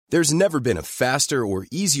There's never been a faster or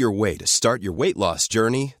easier way to start your weight loss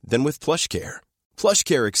journey than with PlushCare.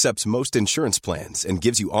 PlushCare accepts most insurance plans and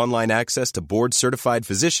gives you online access to board-certified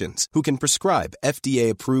physicians who can prescribe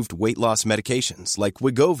FDA-approved weight loss medications like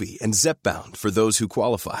Wegovy and Zepbound for those who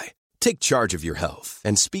qualify. Take charge of your health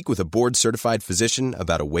and speak with a board-certified physician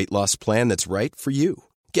about a weight loss plan that's right for you.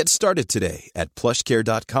 Get started today at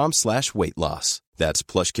plushcare.com/weight-loss. That's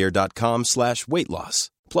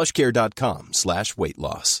plushcare.com/weight-loss.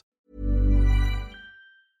 plushcare.com/weight-loss.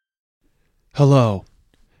 Hello,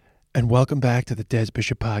 and welcome back to the Des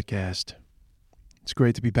Bishop Podcast. It's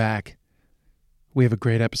great to be back. We have a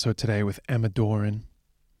great episode today with Emma Doran,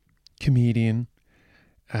 comedian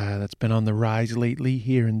that's been on the rise lately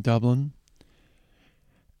here in Dublin.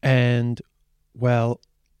 And, well,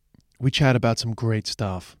 we chat about some great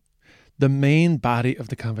stuff. The main body of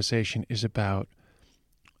the conversation is about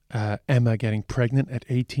Emma getting pregnant at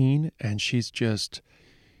 18, and she's just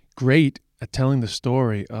great at telling the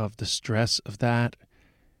story of the stress of that.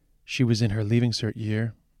 She was in her Leaving Cert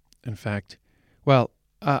year. In fact, well,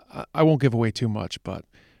 I won't give away too much, but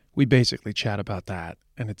we basically chat about that,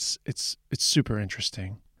 and it's super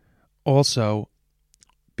interesting. Also,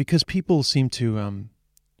 because people seem to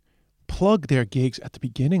plug their gigs at the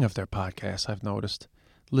beginning of their podcasts, I've noticed,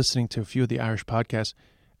 listening to a few of the Irish podcasts,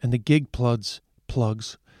 and the gig plugs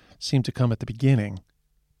seem to come at the beginning.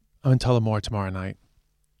 I'm in Tullamore tomorrow night.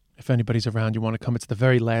 If anybody's around, you want to come, it's the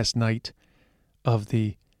very last night of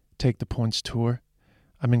the Take the Points tour.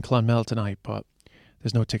 I'm in Clonmel tonight, but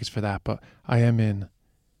there's no tickets for that. But I am in,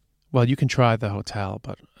 well, you can try the hotel,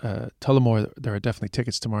 but Tullamore, there are definitely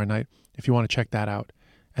tickets tomorrow night if you want to check that out.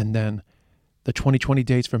 And then the 2020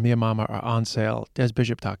 dates for Me and Mama are on sale,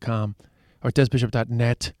 desbishop.com or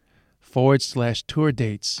desbishop.net/tour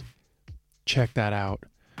dates. Check that out.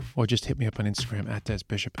 Or just hit me up on Instagram at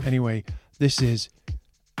desbishop. Anyway, this is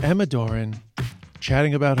Emma Doran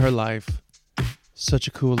chatting about her life. Such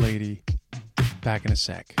a cool lady. Back in a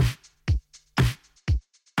sec.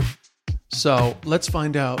 So let's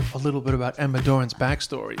find out a little bit about Emma Doran's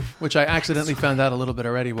backstory, which I accidentally found out a little bit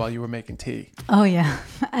already while you were making tea. Oh, yeah.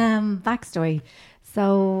 Backstory.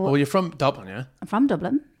 So... Well, you're from Dublin, yeah? I'm from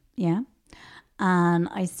Dublin, yeah. And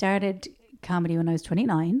I started comedy when I was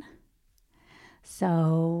 29.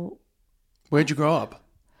 So... Where'd you grow up?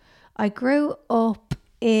 I grew up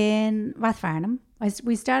in Rathfarnham.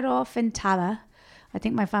 We started off in Tala. I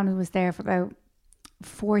think my family was there for about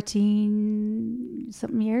 14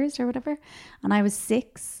 something years or whatever. And I was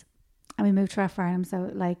 6 and we moved to Rathfarnham. So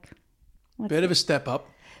like... Bit of a step up.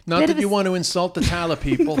 Not that you want to insult the Tala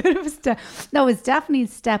people. Bit of a step. No, it's definitely a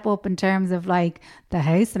step up in terms of like the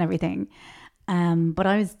house and everything. But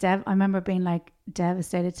I was I remember being like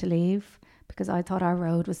devastated to leave because I thought our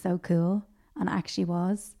road was so cool, and it actually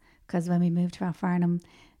was. Because when we moved to Rathfarnham,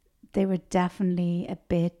 they were definitely a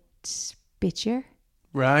bit bitchier.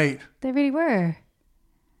 Right. They really were.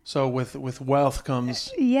 So with wealth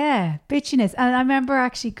comes... Yeah, bitchiness. And I remember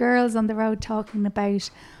actually girls on the road talking about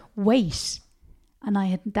weight. And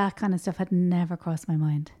that kind of stuff had never crossed my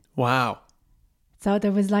mind. Wow. So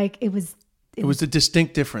there was like, it was a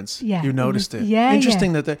distinct difference. Yeah. You noticed it. Yeah.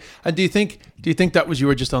 Interesting that and do you think that was, you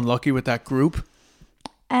were just unlucky with that group?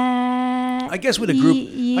 I guess with a group,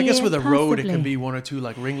 I guess with a road, it can be one or two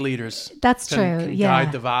like ringleaders. That's true. Can yeah.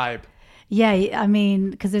 guide the vibe. Yeah. I mean,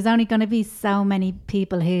 because there's only going to be so many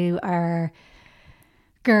people who are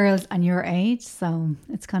girls and your age. So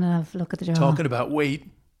it's kind of look at the draw. Talking about weight.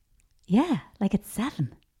 Yeah. Like it's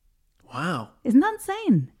 7. Wow. Isn't that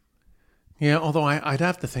insane? Yeah. Although I'd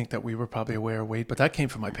have to think that we were probably aware of weight, but that came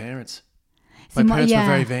from my parents. My parents were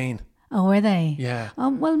very vain. Oh, were they? Yeah.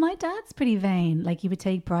 Well, my dad's pretty vain. Like, he would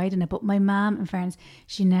take pride in it. But my mom, in fairness,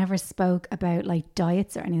 she never spoke about, like,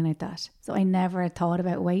 diets or anything like that. So I never thought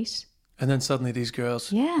about weight. And then suddenly these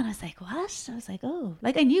girls. Yeah, and I was like, what? I was like, oh.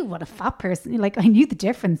 Like, I knew what a fat person... Like, I knew the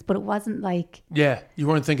difference, but it wasn't like... Yeah, you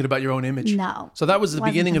weren't thinking about your own image. No. So that was the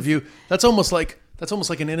beginning of you... That's almost like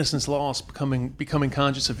an innocence lost, becoming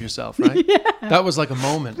conscious of yourself, right? Yeah. That was like a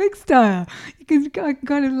moment. Big style. I can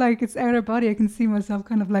kind of like, it's outer body. I can see myself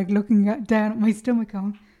kind of like looking down at my stomach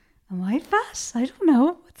going, am I fat? I don't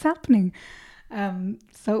know. What's happening?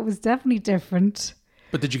 So it was definitely different.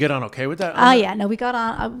 But did you get on okay with that? Oh, yeah. No, we got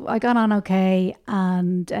on. I got on okay.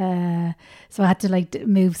 And so I had to like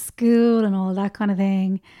move school and all that kind of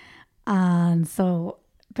thing. And so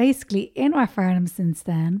basically in Rathfarnham since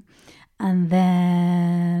then. And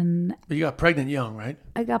then... But you got pregnant young, right?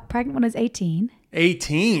 I got pregnant when I was 18.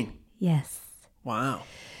 18? Yes. Wow.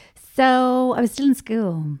 So I was still in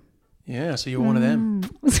school. Yeah, so you were one of them.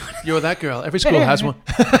 You were that girl. Every school has one.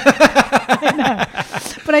 I know.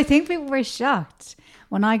 But I think people were shocked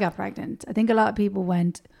when I got pregnant. I think a lot of people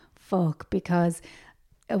went, fuck, because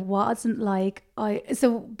it wasn't like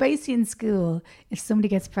so basically in school, if somebody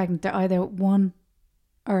gets pregnant, they're either one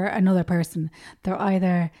or another person. They're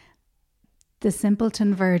either the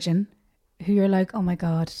simpleton virgin, who you're like, oh my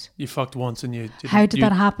God. You fucked once and how did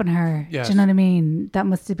that happen to her? Yes. Do you know what I mean? That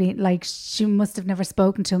must have been like, she must have never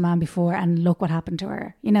spoken to a man before and look what happened to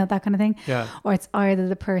her. You know, that kind of thing. Yeah. Or it's either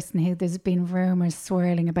the person who there's been rumours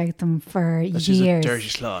swirling about them for years. She's a dirty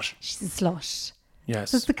slut. She's a slut. Yes.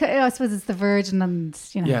 So I suppose it's the virgin and,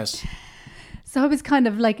 you know. Yes. So I was kind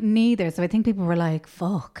of like neither. So I think people were like,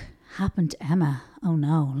 fuck, happened to Emma. Oh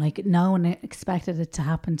no. Like no one expected it to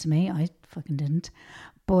happen to me. I fucking didn't.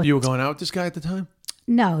 But You were going out with this guy at the time?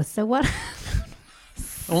 no. So what?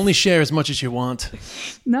 Only share as much as you want.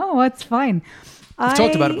 No, it's fine. We've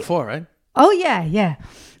talked about it before, right? Oh yeah, yeah.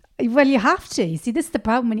 Well, you have to. You see, this is the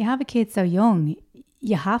problem when you have a kid so young.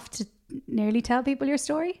 You have to nearly tell people your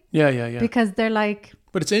story Yeah. because they're like,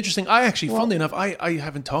 But it's interesting. I actually, funnily enough, I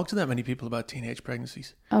haven't talked to that many people about teenage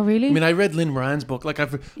pregnancies. oh really? I mean, I read Lynn Moran's book. Like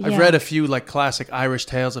I've Yeah. read a few like classic Irish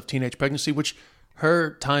tales of teenage pregnancy, which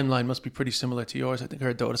her timeline must be pretty similar to yours. I think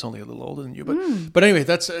her daughter's only a little older than you, but anyway,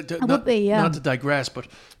 that's not, would be, yeah. not to digress. But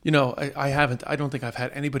you know, I don't think I've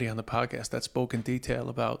had anybody on the podcast that spoke in detail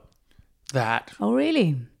about that. Oh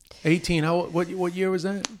really? 18. What year was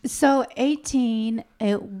that? So 18,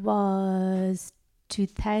 it was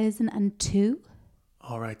 2002.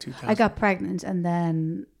 All right, 2000. I got pregnant and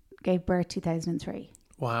then gave birth 2003.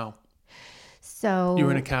 Wow. So You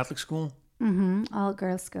were in a Catholic school? all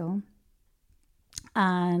girls school.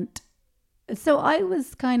 And so I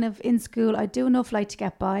was kind of in school. I do enough like to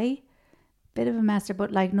get by, bit of a messer,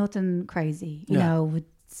 but like nothing crazy. You Yeah. know, would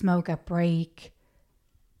smoke at break,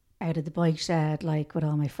 out of the bike shed, like with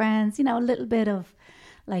all my friends. You know, a little bit of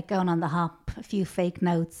like going on the hop, a few fake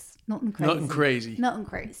notes. Nothing crazy. Nothing crazy. Nothing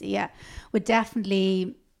crazy. Yeah, would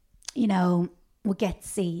definitely, you know, would get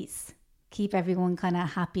C's, keep everyone kind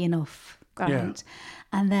of happy enough. Grand.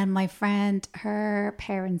 And then my friend, her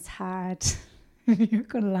parents had. You're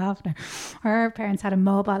going to laugh now. Her parents had a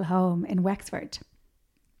mobile home in Wexford.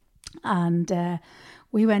 And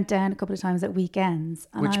we went down a couple of times at weekends.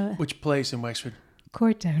 And Which place in Wexford?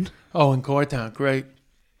 Courtdown. Oh, in Courtown. Great.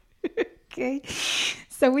 Okay.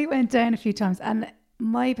 So we went down a few times. And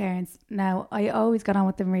my parents, now, I always got on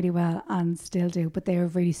with them really well and still do, but they were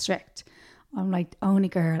really strict. I'm like the only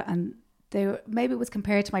girl. And they were, maybe it was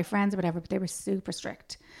compared to my friends or whatever, but they were super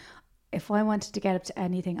strict. If I wanted to get up to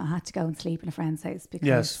anything, I had to go and sleep in a friend's house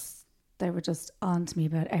because they were just on to me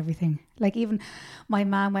about everything. Like even my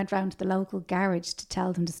mum went round to the local garage to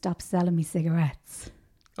tell them to stop selling me cigarettes.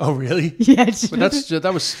 Oh, really? Yeah. But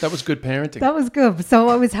that was good parenting. That was good.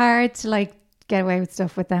 So it was hard to like get away with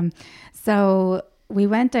stuff with them. So we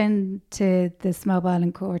went down to this mobile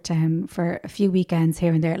in Courtown for a few weekends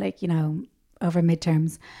here and there, like, you know, over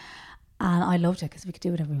midterms. And I loved it because we could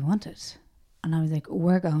do whatever we wanted. And I was like,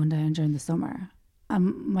 we're going down during the summer.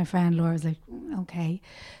 And my friend Laura was like, okay.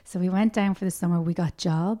 So we went down for the summer. We got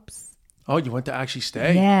jobs. Oh, you went to actually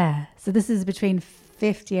stay? Yeah. So this is between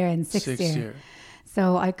fifth year and sixth year. year.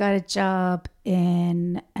 So I got a job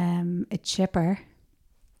in a chipper.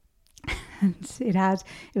 And it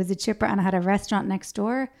was a chipper and I had a restaurant next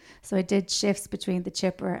door. So I did shifts between the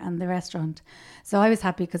chipper and the restaurant. So I was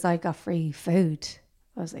happy because I got free food.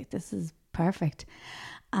 I was like, this is perfect.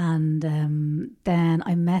 And then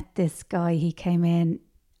I met this guy. He came in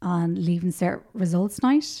on Leaving Cert results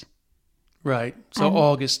night. Right. So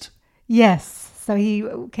August. Yes. So he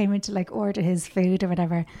came in to like order his food or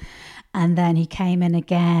whatever. And then he came in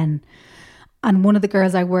again. And one of the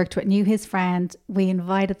girls I worked with knew his friend. We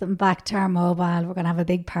invited them back to our mobile. We're going to have a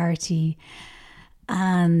big party.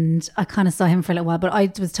 And I kind of saw him for a little while. But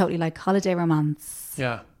I was totally like holiday romance.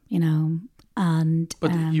 Yeah. You know.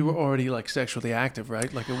 But you were already like sexually active,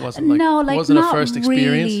 right? Like it wasn't like, no, like it wasn't not a first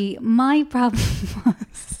experience. Really. My problem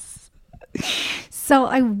was, so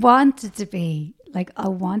I wanted to be a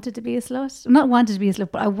slut. Not wanted to be a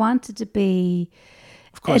slut, but I wanted to be.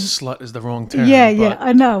 Of course, slut is the wrong term. Yeah,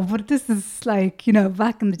 I know, but this is like, you know,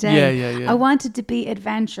 back in the day. Yeah. I wanted to be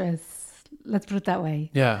adventurous. Let's put it that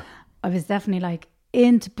way. Yeah. I was definitely like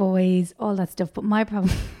into boys, all that stuff. But my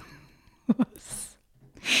problem was.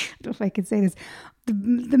 I don't know if I can say this.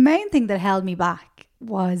 The main thing that held me back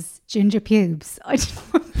was ginger pubes. I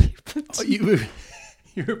didn't want people to...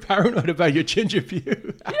 You were paranoid about your ginger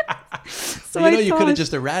pubes. So you could have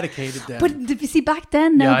just eradicated them. But you see, back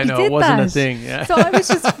then, nobody did it wasn't that. a thing. Yeah. So I was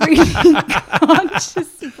just really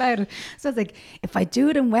conscious about it. So I was like, if I do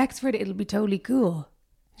it in Wexford, it'll be totally cool.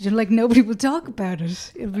 You know, like nobody will talk about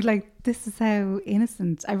it. It'll be like, this is how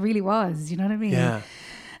innocent I really was. You know what I mean? Yeah.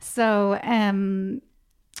 So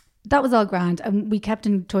that was all grand. And we kept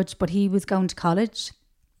in touch, but he was going to college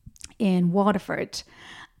in Waterford.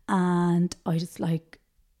 And I just like,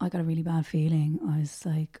 I got a really bad feeling. I was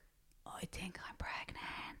like, I think I'm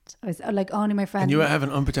pregnant. I was like, only my friend. And you were having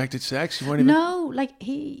unprotected sex? You weren't even... No, like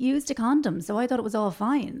he used a condom. So I thought it was all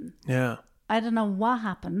fine. Yeah. I don't know what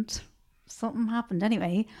happened. Something happened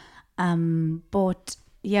anyway. But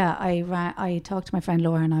yeah, I talked to my friend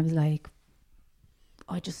Laura and I was like,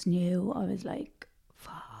 I just knew. I was like,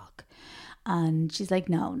 fuck. And she's like,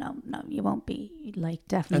 no, you won't be. Like,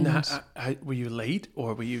 definitely not. Were you late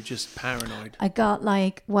or were you just paranoid? I got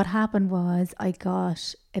like, what happened was I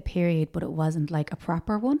got a period, but it wasn't like a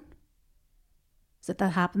proper one. So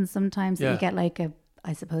that happens sometimes. Yeah. You get like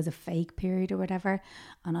I suppose a fake period or whatever.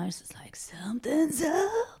 And I was just like, something's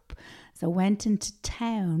up. So I went into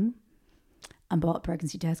town and bought a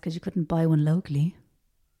pregnancy test because you couldn't buy one locally.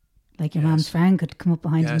 Like your mom's friend could come up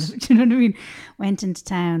behind you. Do you know what I mean? Went into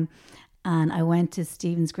town and I went to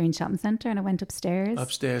Stephen's Green Shopping Centre and I went upstairs.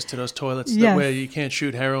 Upstairs to those toilets Yes. where you can't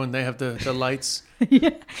shoot heroin. They have the lights. Yeah.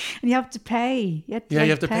 And you have to pay. You have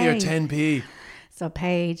to pay your 10p. So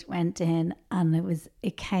Paige went in and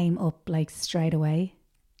it came up like straight away.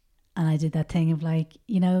 And I did that thing of like,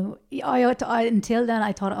 you know, I until then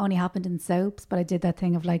I thought it only happened in soaps, but I did that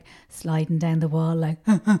thing of like sliding down the wall, like,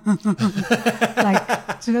 like,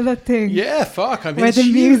 do you know that thing? Yeah, fuck. I mean, where the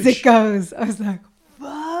huge. music goes. I was like,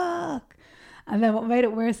 fuck. And then what made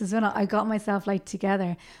it worse is when I got myself like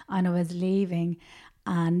together and I was leaving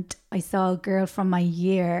and I saw a girl from my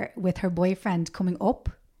year with her boyfriend coming up.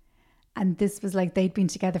 And this was like, they'd been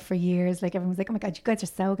together for years. Like everyone was like, oh my God, you guys are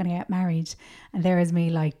so going to get married. And there was me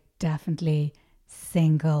like, definitely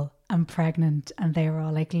single and pregnant, and they were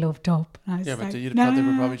all like loved up. And I was Yeah, but like, you'd have thought they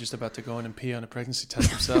were probably just about to go in and pee on a pregnancy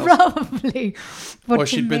test themselves. probably. But Or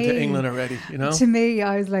she'd been to England already, you know? To me,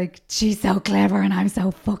 I was like, she's so clever and I'm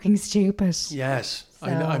so fucking stupid. Yes.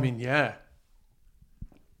 I know. I mean, yeah.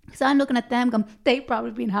 So I'm looking at them going, they've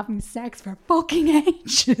probably been having sex for fucking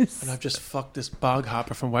ages. And I've just fucked this bog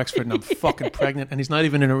hopper from Wexford and I'm fucking pregnant and he's not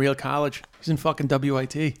even in a real college. He's in fucking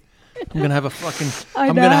WIT. I'm going to have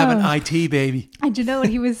I'm going to have an IT baby. And you know what?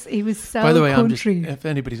 He was so By the way, country. if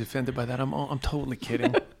anybody's offended by that, I'm totally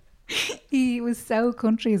kidding. He was so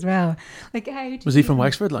country as well. Like, was he from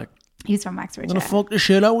Wexford? Like, he's from Wexford. I'm going to fuck the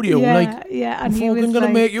shit out of you. Yeah, like, yeah. I'm And he was fucking going to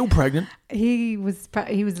like, make you pregnant. He was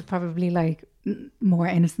probably like more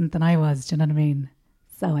innocent than I was. Do you know what I mean?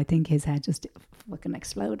 So I think his head just fucking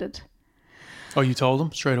exploded. Oh, you told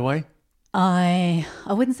him straight away? I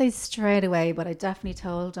wouldn't say straight away, but I definitely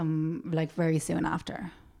told him like very soon after.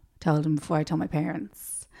 Told him before I told my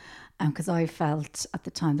parents, because I felt at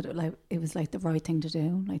the time that it was like the right thing to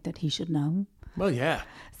do, like that he should know. Well, yeah.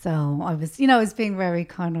 So I was being very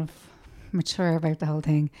kind of mature about the whole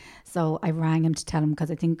thing. So I rang him to tell him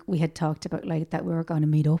because I think we had talked about like that we were going to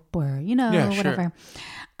meet up or whatever. Sure.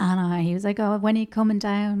 And he was like, "Oh, when are you coming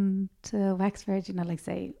down to Wexford?" You know, like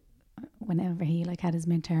say. Whenever he like had his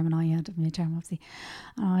midterm and I had a midterm, obviously.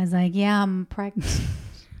 And I was like, yeah, I'm pregnant.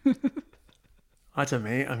 That's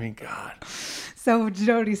amazing. I mean, God. So do you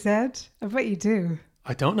know what he said? I bet you do.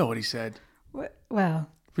 I don't know what he said. Well.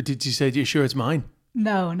 But did you say, "Are you sure it's mine"?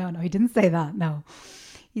 No. He didn't say that. No.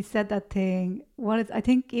 He said that thing. I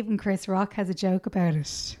think even Chris Rock has a joke about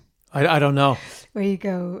it. I don't know. Where you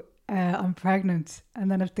go, I'm pregnant. And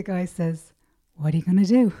then if the guy says, what are you going to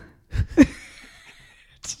do?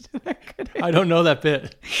 I don't know that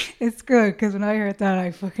bit. It's good because when I heard that,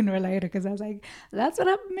 I fucking related because I was like, that's what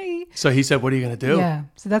happened to me. So he said, what are you going to do? Yeah.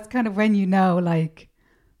 So that's kind of when you know, like,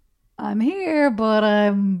 I'm here, but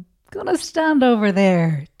I'm going to stand over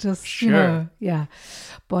there. Just, sure. You know, yeah.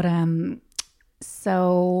 But,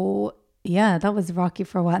 so, yeah, that was rocky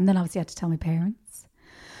for a while. And then obviously I had to tell my parents.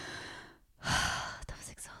 That was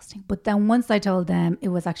exhausting. But then once I told them, it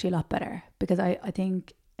was actually a lot better because I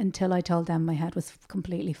think until I told them, my head was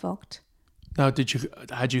completely fucked. Now,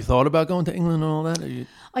 had you thought about going to England and all that?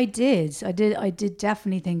 I did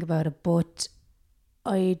definitely think about it, but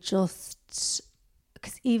I just,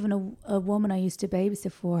 because even a woman I used to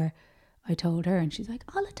babysit for, I told her and she's like,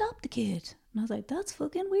 I'll adopt the kid. And I was like, that's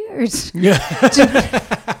fucking weird. Yeah. Do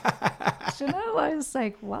you know, I was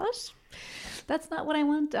like, what? That's not what I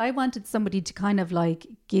want. I wanted somebody to kind of like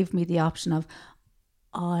give me the option of,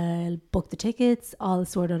 I'll book the tickets, I'll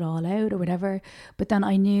sort it all out or whatever. But then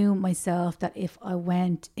I knew myself that if I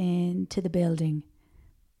went into the building,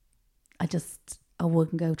 I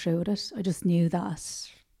wouldn't go through with it. I just knew that.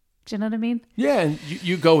 Do you know what I mean? Yeah, and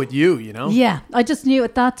you go with you know? Yeah, I just knew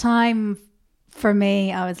at that time, for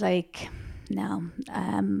me, I was like, no.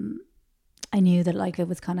 I knew that like it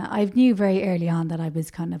was kind of, I knew very early on that I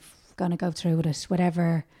was kind of going to go through with it.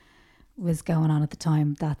 Whatever was going on at the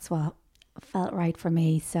time, that's what felt right for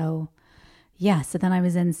me. So yeah, so then I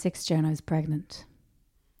was in 6th year and I was pregnant.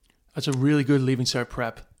 That's a really good Leaving Cert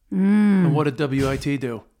prep. And what did WIT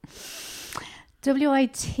do?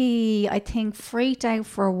 WIT, I think, freaked out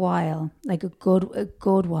for a while, like a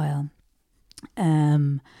good while.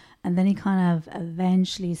 And then he kind of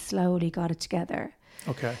eventually slowly got it together.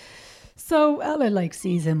 Okay. So Ella like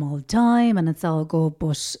sees him all the time and it's all good,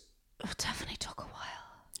 but it definitely took a while.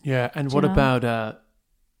 Yeah, and what about,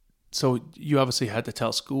 so you obviously had to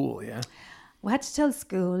tell school, yeah? We had to tell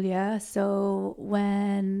school, yeah. So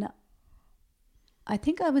when, I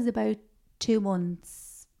think I was about 2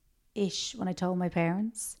 months-ish when I told my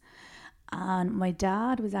parents. And my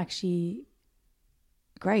dad was actually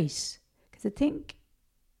great. Because I think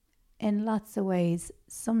in lots of ways,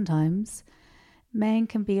 sometimes men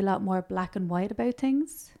can be a lot more black and white about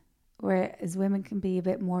things, whereas women can be a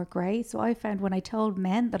bit more grey. So I found when I told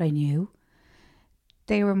men that I knew,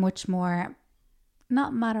 they were much more,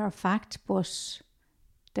 not matter of fact, but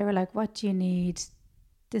they were like, what do you need?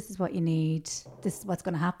 This is what you need. This is what's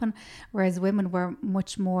going to happen. Whereas women were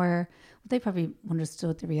much more, they probably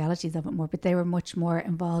understood the realities of it more, but they were much more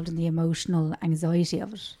involved in the emotional anxiety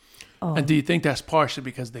of it. And do you think that's partially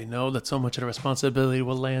because they know that so much of the responsibility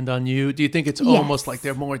will land on you? Do you think it's almost like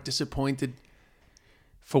they're more disappointed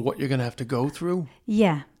for what you're going to have to go through?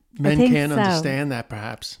 Yeah. Men can't understand that,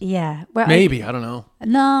 perhaps. Yeah. Well, maybe, I don't know.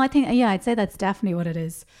 No, I think, yeah, I'd say that's definitely what it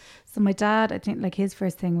is. So my dad, I think like his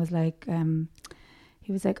first thing was like,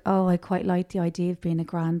 he was like, oh, I quite like the idea of being a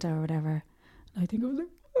granda or whatever. And I think I was like,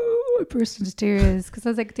 oh, I burst into tears because I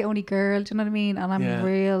was like the only girl, do you know what I mean? And I'm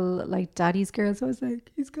real like daddy's girl. So I was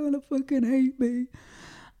like, he's going to fucking hate me.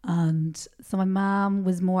 And so my mom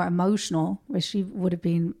was more emotional, where she would have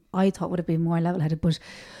been, I thought would have been more level-headed, but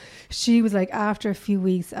she was like, after a few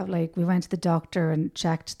weeks of like, we went to the doctor and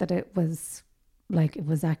checked that it was like, it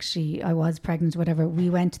was actually, I was pregnant, whatever. We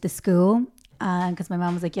went to the school, and because my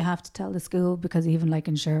mom was like, you have to tell the school because even like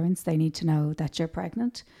insurance, they need to know that you're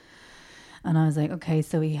pregnant. And I was like, okay,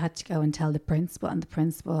 so we had to go and tell the principal, and the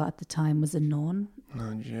principal at the time was a nun.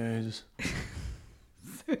 Oh, Jesus.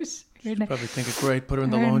 She'd probably think it's great. Put her in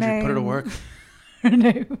the laundry, put her to work. Her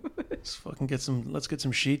name. Let's fucking let's get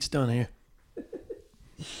some sheets done here.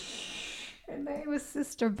 Her name was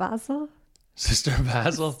Sister Basil. Sister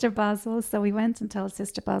Basil. Sister Basil. So we went and told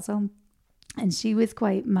Sister Basil, and she was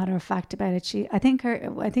quite matter of fact about it. I think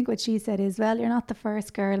what she said is, well, you're not the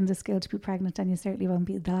first girl in the school to be pregnant, and you certainly won't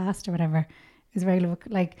be the last or whatever. It was very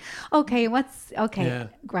like, okay,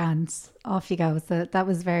 grand, off you go. So that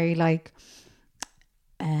was very like,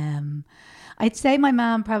 I'd say my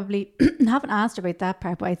mom probably, haven't asked her about that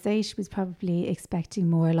part, but I'd say she was probably expecting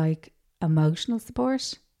more like emotional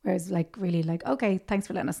support, whereas like really like, okay, thanks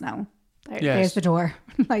for letting us know. There's the door.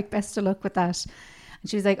 Like, best of luck with that. And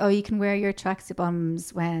she was like, oh, you can wear your tracksuit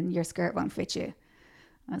bottoms when your skirt won't fit you.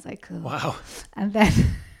 I was like, cool. Wow. And then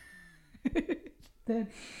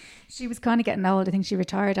she was kind of getting old. I think she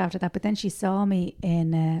retired after that. But then she saw me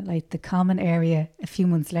in like the common area a few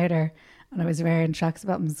months later, and I was wearing tracksuit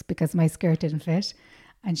bottoms because my skirt didn't fit.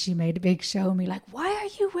 And she made a big show of me like, why are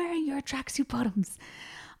you wearing your tracksuit bottoms?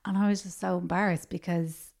 And I was just so embarrassed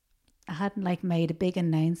because I hadn't like made a big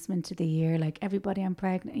announcement to the year, like, everybody, I'm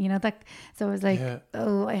pregnant, you know, that. So I was like,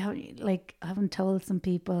 oh, I haven't told some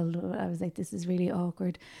people. I was like, this is really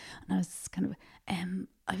awkward. And I was kind of,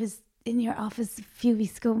 I was in your office a few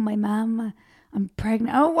weeks ago with my mum. I'm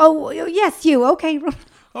pregnant. Oh, yes, you. Okay.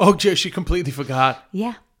 Oh, she completely forgot.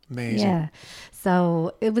 Yeah. Amazing. Yeah.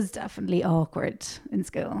 So it was definitely awkward in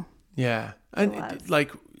school. Yeah. And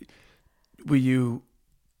like, were you,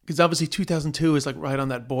 because obviously 2002 is like right on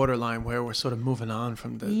that borderline where we're sort of moving on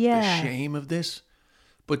from the shame of this.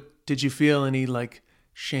 But did you feel any like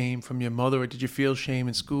shame from your mother, or did you feel shame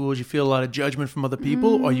in school? Did you feel a lot of judgment from other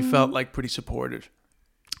people, or you felt like pretty supported?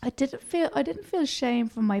 I didn't feel shame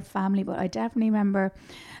from my family, but I definitely remember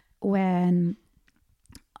when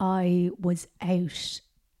I was out,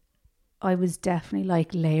 I was definitely like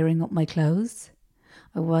layering up my clothes.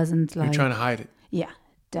 I wasn't like... You're trying to hide it. Yeah,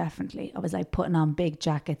 definitely. I was like putting on big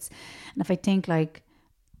jackets. And if I think like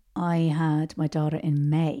I had my daughter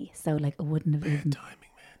in May, so like it wouldn't have Bad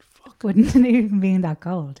timing, man. Fuck. Wouldn't have even been that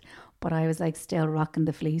cold. But I was like still rocking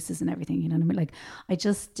the fleeces and everything, you know what I mean? Like I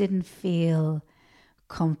just didn't feel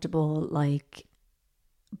comfortable like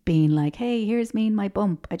being like, hey, here's me and my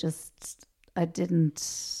bump. I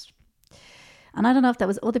didn't... And I don't know if that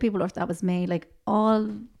was other people or if that was me. Like all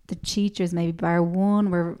the teachers, maybe bar one,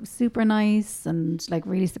 were super nice and like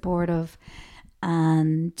really supportive.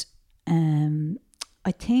 And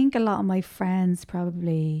I think a lot of my friends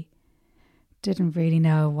probably didn't really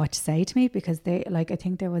know what to say to me because they like, I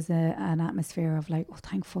think there was an atmosphere of like, oh,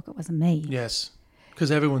 thank fuck it wasn't me. Yes.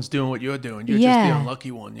 Because everyone's doing what you're doing. You're just the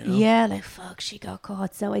unlucky one, you know? Yeah, like, fuck, she got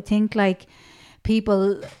caught. So I think like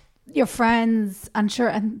people, your friends, and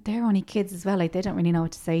they're only kids as well. Like they don't really know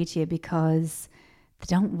what to say to you because they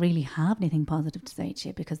don't really have anything positive to say to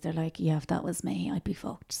you because they're like, yeah, if that was me, I'd be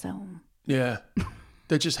fucked. So yeah,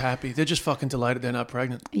 they're just happy. They're just fucking delighted they're not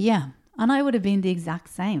pregnant. Yeah, and I would have been the exact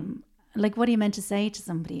same. Like, what are you meant to say to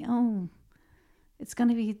somebody? Oh, it's going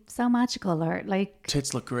to be so magical, or like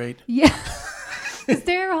tits look great. Yeah, because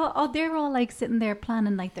they're all like sitting there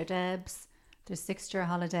planning like their debs. Their 6-year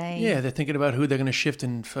holiday. Yeah, they're thinking about who they're going to shift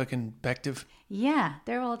in fucking Bective. Yeah,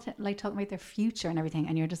 they're all like talking about their future and everything.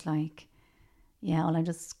 And you're just like, yeah, well, I'm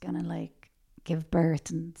just going to like give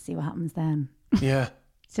birth and see what happens then. Yeah.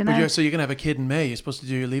 So you're going to have a kid in May. You're supposed to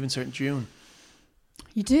do your leaving cert in June.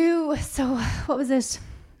 You do. So what was it?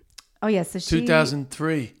 Oh, yeah. So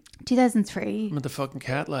 2003. 2003. I'm at the fucking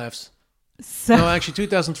cat laughs. So no, actually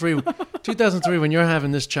 2003. 2003 when you're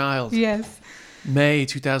having this child. Yes. May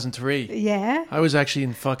 2003. Yeah. I was actually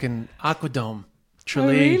in fucking Aquadome,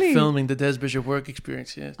 Tralee, filming the Des Bishop work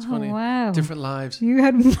experience. Yeah, it's funny. Wow. Different lives. You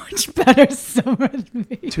had much better summer than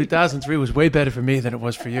me. 2003 was way better for me than it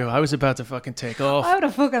was for you. I was about to fucking take off. I would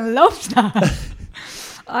have fucking loved that.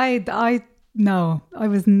 No, I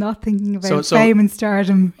was not thinking about fame and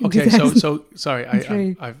stardom. Okay, so sorry,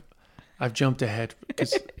 I've jumped ahead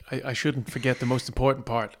because I shouldn't forget the most important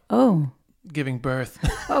part. Oh. Giving birth.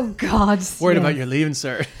 Oh God. Worried about your leaving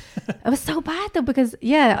cert. It was so bad though because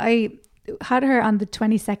I had her on the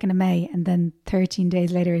 22nd of May and then 13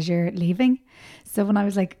 days later is your leaving. So when I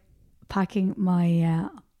was like packing my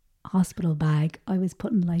hospital bag, I was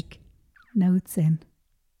putting like notes in.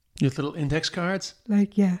 Your little index cards?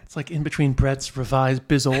 Like, yeah. It's like in between Brett's revised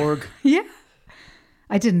BizOrg. Yeah.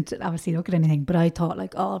 I didn't obviously look at anything, but I thought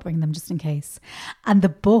like, oh, I'll bring them just in case. And the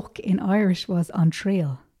book in Irish was on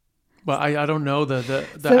Trial. Well, I don't know the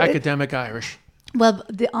so academic Irish. Well,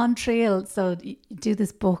 the on trail, so you do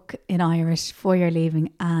this book in Irish for your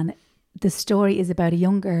leaving, and the story is about a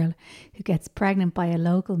young girl who gets pregnant by a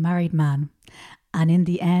local married man, and in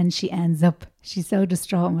the end she's so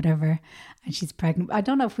distraught and whatever, and she's pregnant. I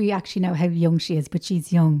don't know if we actually know how young she is, but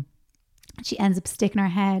she's young. She ends up sticking her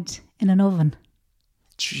head in an oven.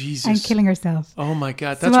 Jesus. And killing herself. Oh my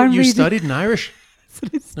God, that's what you studied in Irish?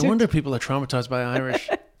 No wonder people are traumatized by Irish.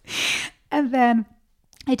 And then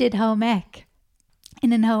I did home ec.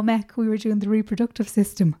 In an home ec, we were doing the reproductive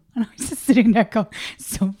system. And I was just sitting there going,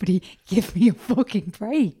 somebody give me a fucking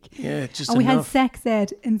break. Yeah, just and enough. We had sex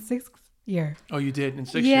ed in 6th year. Oh, you did? In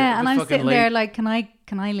 6th year? Yeah, and I'm sitting there like, can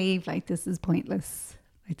I leave? Like, this is pointless.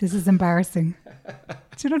 Like, this is embarrassing.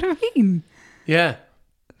 Do you know what I mean? Yeah.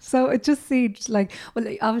 So it just seemed like, well,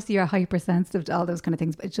 obviously you're hypersensitive to all those kind of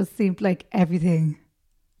things, but it just seemed like everything.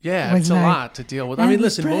 Yeah, it's a lot to deal with. I mean,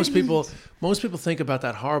 listen, most people think about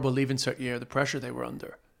that horrible leaving cert year, the pressure they were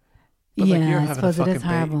under. But yeah, like you're having a fucking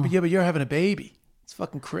baby. But yeah, but you're having a baby. It's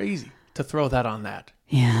fucking crazy to throw that on that.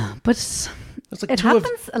 Yeah, but that's like it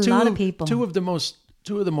happens a lot of people. Two of the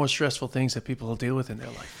more stressful things that people will deal with in their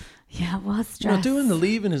life. Yeah, it was stress. You know, doing the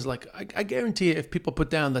leaving is like I guarantee you, if people put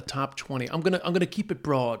down the top 20, I'm gonna keep it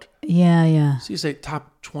broad. Yeah, yeah. So you say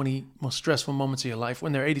top 20 most stressful moments of your life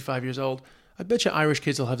when they're 85 years old. I bet you Irish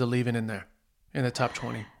kids will have the leaving in there, in the top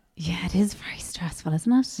 20. Yeah, it is very stressful,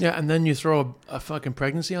 isn't it? Yeah, and then you throw a fucking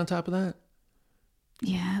pregnancy on top of that.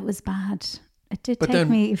 Yeah, it was bad. It did take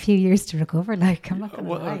me a few years to recover. Like, I'm not going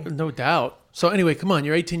to lie. No doubt. So anyway, come on,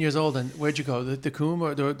 you're 18 years old, and where'd you go? The Coombe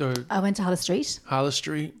or the? I went to Hollis Street. Hollis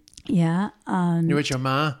Street. Yeah, and you're with your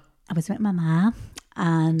ma. I was with my ma,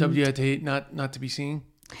 and WIT not to be seen.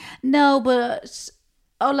 No, but.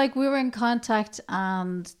 Oh, like we were in contact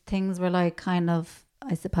and things were like kind of,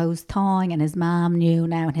 I suppose, thawing, and his mom knew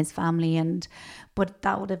now and his family, but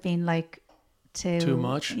that would have been like too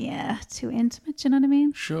much. Yeah, too intimate. You know what I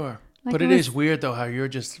mean? Sure, like but it is weird though how you're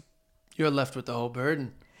left with the whole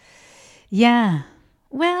burden. Yeah.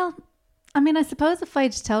 Well, I mean, I suppose if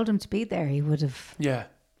I'd told him to be there, he would have. Yeah,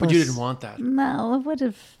 but you didn't want that. No, it would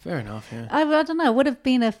have. Fair enough. Yeah. I don't know. It would have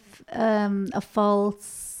been a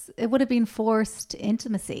false. It would have been forced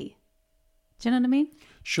intimacy. Do you know what I mean?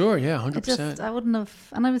 Sure, yeah, 100%. I wouldn't have,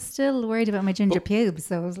 and I was still worried about my ginger pubes,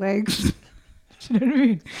 so I was like, do you know what I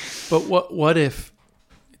mean? But what if,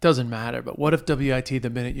 it doesn't matter, but what if WIT, the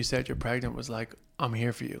minute you said you're pregnant, was like, I'm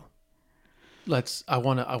here for you. I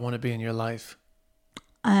want to be in your life.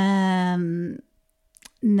 No,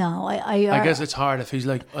 I guess it's hard if he's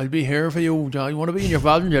like, I'll be here for you. I want to be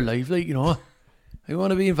involved in your life, like, you know. I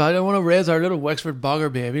want to be involved. I want to raise our little Wexford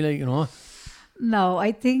Bogger baby, like, you know. No,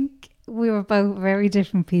 I think we were both very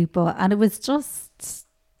different people, and it was just,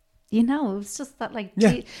 you know, it was just that, like,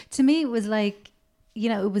 to me, it was like, you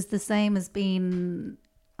know, it was the same as being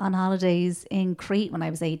on holidays in Crete when I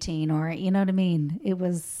was 18, or, you know what I mean? It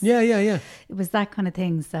was, yeah. It was that kind of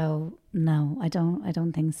thing. So no, I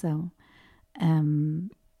don't think so.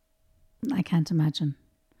 I can't imagine.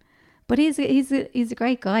 But he's a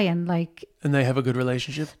great guy, and like. And they have a good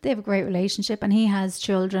relationship. They have a great relationship, and he has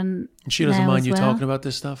children. And she doesn't mind you talking about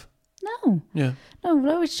this stuff. No. Yeah.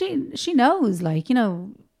 No, she knows. Like, you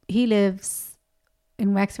know, he lives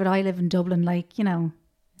in Wexford. I live in Dublin. Like, you know,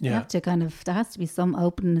 you have to kind of. There has to be some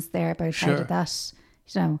openness there about how did that.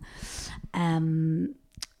 You know.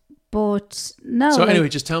 But no. So anyway,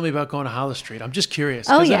 just tell me about going to Holles Street. I'm just curious.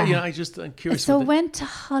 Oh yeah. I'm curious. So I went to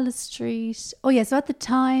Holles Street. Oh yeah. So at the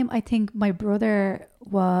time, I think one of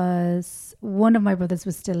my brothers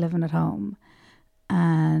was still living at home,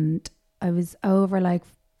 and I was over like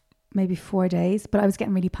maybe 4 days. But I was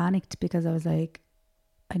getting really panicked because I was like,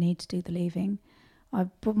 I need to do the leaving.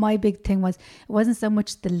 But my big thing was, it wasn't so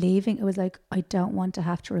much the leaving. It was like, I don't want to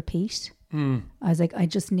have to repeat. I was like, I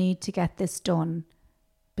just need to get this done.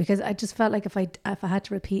 Because I just felt like if I had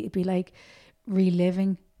to repeat, it'd be like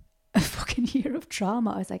reliving a fucking year of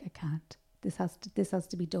trauma. I was like, I can't. This has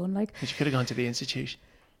to be done. Like, but you could have gone to the institute.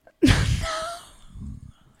 No, I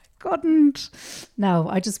couldn't. No,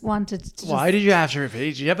 I just wanted to. Why did you have to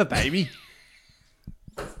repeat? Did you have a baby?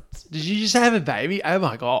 Did you just have a baby? Oh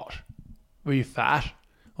my God. Were you fat?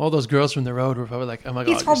 All those girls from the road were probably like, oh my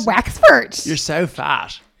God. He's from Wexford. You're so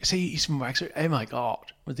fat. You say he's from Wexford? Oh my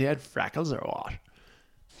God. Was he had freckles or what?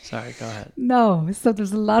 Sorry, go ahead. No, so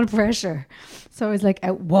there's a lot of pressure. So I was like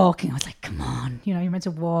out walking. I was like, come on, you know, you're meant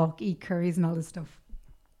to walk, eat curries and all this stuff.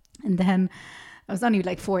 And then I was only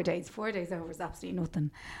like 4 days. 4 days over was absolutely nothing.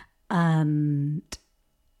 And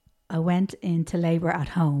I went into labour at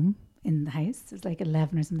home in the house. It was like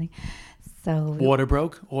 11 or something. So water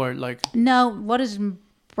broke or like? No, water didn't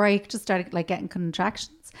break, just started like getting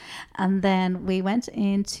contractions. And then we went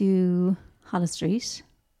into Holles Street.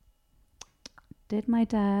 Did my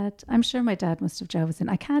dad? I'm sure my dad must have drove us in.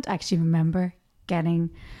 I can't actually remember getting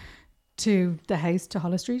to the house to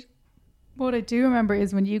Holles Street. What I do remember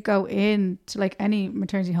is when you go in to like any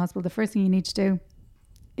maternity hospital, the first thing you need to do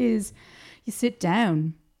is you sit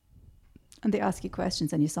down and they ask you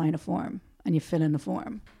questions and you sign a form and you fill in a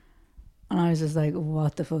form. And I was just like,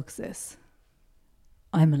 what the fuck's this?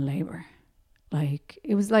 I'm in labour. Like,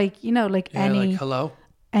 it was like, you know, like like, hello?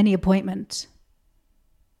 Any appointment.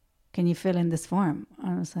 Can you fill in this form?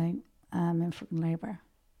 And I was like, I'm in fucking labour.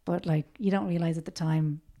 But like, you don't realise at the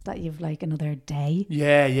time that you've like another day.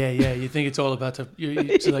 Yeah. You think it's all about to,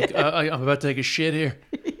 it's like, I'm about to take a shit here.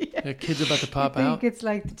 The kid's about to pop out. I think it's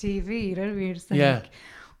like the TV, you know what I mean? You're just like,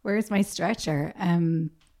 where's my stretcher? And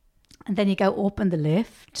then you go up in the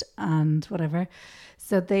lift and whatever.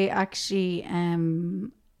 So they actually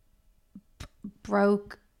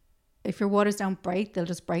broke, if your waters don't break, they'll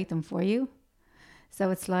just break them for you. So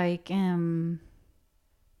it's like, how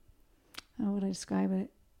would I describe it?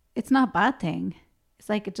 It's not a bad thing. It's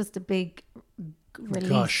like just a big release.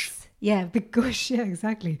 Gush. Yeah, big gush. Yeah,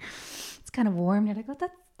 exactly. It's kind of warm. You're like, oh,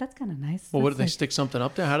 that's kind of nice. Well, what do they like, stick something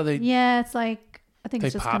up there? How do they? Yeah, it's like, I think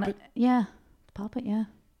it's just pop kind of, it? yeah, pop it, yeah.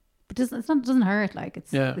 But it doesn't hurt. Like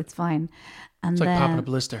it's fine. And it's like popping a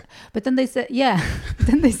blister. But then they said,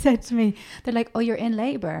 then they said to me, they're like, oh, you're in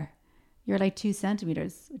labour. You're like 2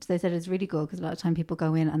 centimeters, which they said is really good because a lot of time people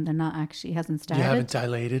go in and they're not actually, hasn't started. You haven't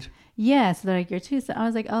dilated. Yeah, so they're like, you're 2 I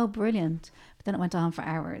was like, oh, brilliant. But then it went on for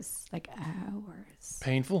hours, like hours.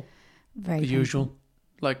 Painful. Very the painful. Usual.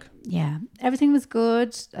 Like. Yeah, everything was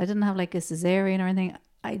good. I didn't have like a cesarean or anything.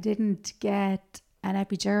 I didn't get an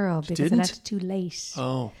epidural because I left it too late.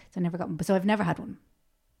 Oh. So I never got one. So I've never had one.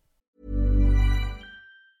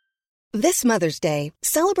 This Mother's Day,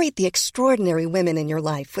 celebrate the extraordinary women in your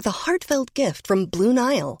life with a heartfelt gift from Blue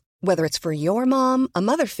Nile. Whether it's for your mom, a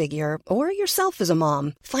mother figure, or yourself as a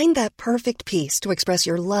mom, find that perfect piece to express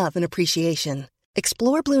your love and appreciation.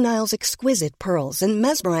 Explore Blue Nile's exquisite pearls and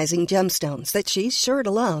mesmerizing gemstones that she's sure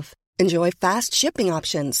to love. Enjoy fast shipping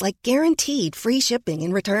options like guaranteed free shipping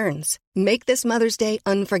and returns. Make this Mother's Day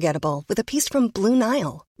unforgettable with a piece from Blue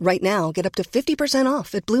Nile. Right now, get up to 50%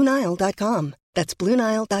 off at BlueNile.com. That's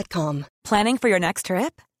BlueNile.com. Planning for your next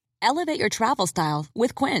trip? Elevate your travel style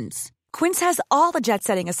with Quince. Quince has all the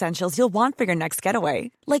jet-setting essentials you'll want for your next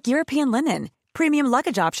getaway, like European linen, premium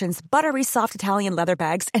luggage options, buttery soft Italian leather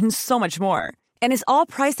bags, and so much more. and is all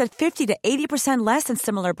priced at 50 to 80% less than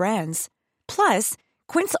similar brands. Plus,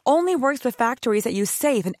 Quince only works with factories that use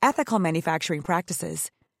safe and ethical manufacturing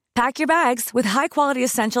practices. Pack your bags with high-quality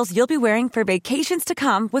essentials you'll be wearing for vacations to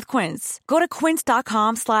come with Quince. Go to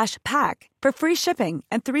quince.com/pack for free shipping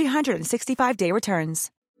and 365-day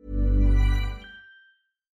returns.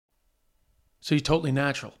 So you're totally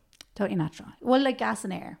natural. Totally natural. Well, like gas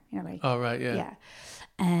and air, you know, like. Oh, right, yeah.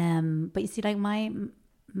 Yeah. But you see, like my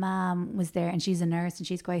mom was there, and she's a nurse, and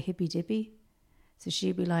she's quite hippy dippy. So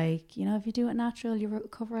she'd be like, you know, if you do it natural, you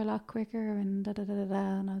recover a lot quicker, and da da da da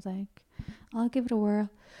da. And I was like, I'll give it a whirl.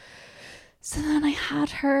 So then I had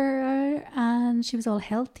her, and she was all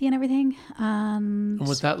healthy and everything. And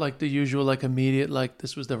was that like the usual, like immediate, like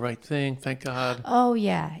this was the right thing? Thank God. Oh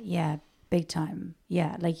yeah, big time.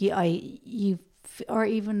 Yeah, like or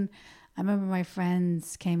even I remember my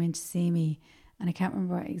friends came in to see me, and I can't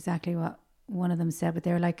remember exactly what one of them said, but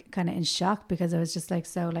they were like kind of in shock because I was just like,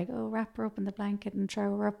 so like, oh, wrap her up in the blanket and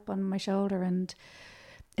throw her up on my shoulder, and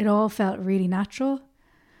it all felt really natural.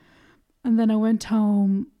 And then I went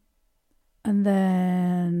home, and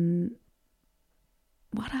then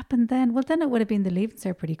what happened then? Well, then it would have been the leaving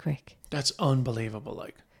cert pretty quick. That's unbelievable.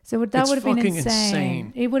 Like, so that would have been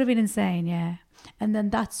insane. It would have been insane, yeah. And then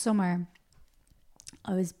that summer,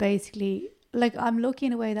 I was basically like, I'm lucky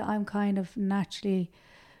in a way that I'm kind of naturally,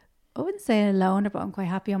 I wouldn't say a loner, but I'm quite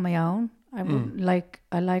happy on my own. I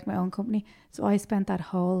like my own company. So I spent that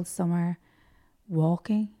whole summer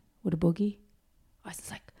walking with a buggy. I was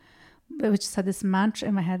just like, I just had this mantra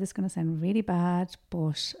in my head. This is going to sound really bad,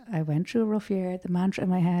 but I went through a rough year. The mantra in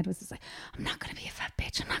my head was just like, I'm not going to be a fat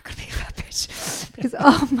bitch. I'm not going to be a fat bitch. Because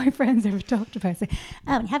all my friends ever talked about saying,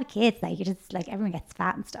 oh, when you have kids, like, you just like, everyone gets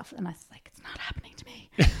fat and stuff. And I was like, it's not happening to me.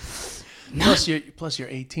 Plus you're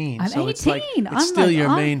 18. I'm so 18. It's like, it's still like,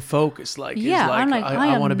 your main focus. Like, yeah, like, I'm like,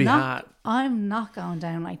 I want to be hot. I'm not going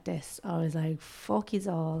down like this. I was like, fuck yous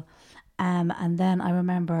all. And then I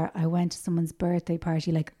remember I went to someone's birthday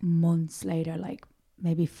party like months later, like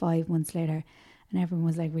maybe 5 months later, and everyone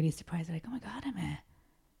was like really surprised. They're like, oh my God, Emma,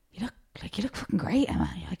 you look fucking great, Emma.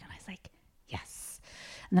 And I was like, yes.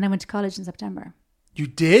 And then I went to college in September. You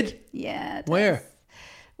did? Yeah. Where?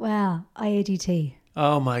 Well, IADT.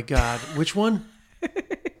 Oh my God. Which one?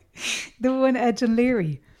 The one at John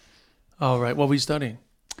Leary. Oh, right. What were you studying?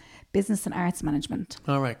 Business and Arts Management.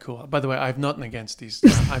 All right, cool. By the way, I have nothing against these.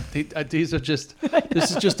 These are just,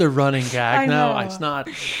 this is just a running gag now. It's not,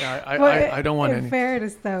 I don't want any. In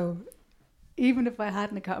fairness though, even if I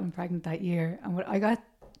hadn't gotten pregnant that year, and I got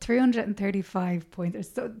 335 points, or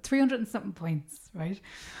so 300 and something points, right?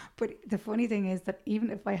 But the funny thing is that even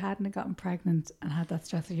if I hadn't gotten pregnant and had that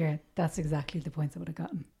stressful year, that's exactly the points I would have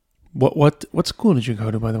gotten. What school did you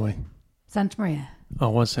go to, by the way? Santa Maria. Oh,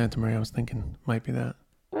 it was Santa Maria. I was thinking might be that.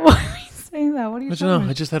 Why are you saying that? What are you talking about?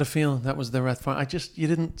 I just had a feeling that was the Rathfarnham. You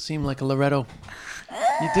didn't seem like a Loretto.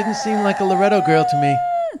 You didn't seem like a Loretto girl to me.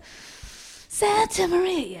 Santa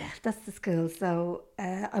Maria. That's the school. So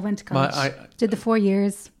I went to college. Did the 4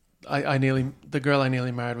 years. The girl I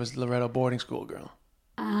nearly married was Loretto boarding school girl.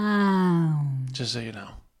 Oh. Just so you know.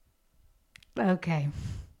 Okay.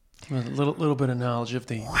 A little bit of knowledge of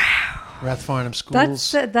the Rathfarnham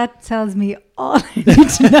schools. That tells me all I need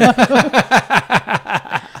to know.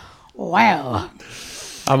 Wow.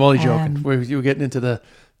 I'm only joking. You were getting into the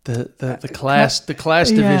class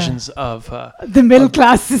divisions of the middle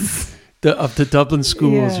classes of the Dublin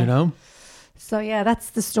schools. You know. So yeah,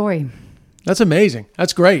 that's the story. That's amazing.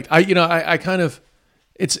 That's great. I kind of,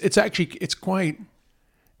 it's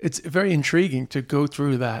very intriguing to go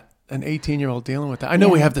through that. An 18-year-old dealing with that. I know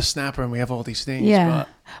we have the snapper and we have all these things. Yeah.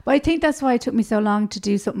 But I think that's why it took me so long to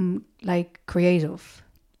do something like creative.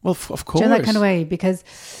 Well, of course. In that kind of way, because...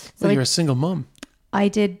 you're a single mum. I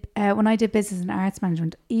did, when I did business and arts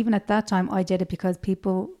management, even at that time, I did it because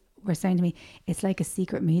people were saying to me, it's like a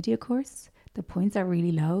secret media course. The points are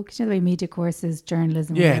really low. Because you know the way media courses,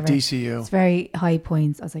 journalism, whatever, DCU. It's very high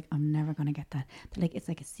points. I was like, I'm never going to get that. They're like, it's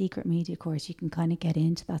like a secret media course. You can kind of get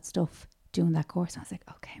into that stuff doing that course. And I was like,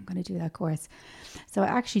 okay, I'm going to do that course. So I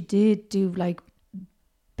actually did do like,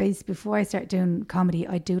 basically before I started doing comedy,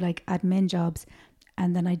 I do like admin jobs,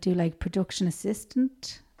 and then I do like production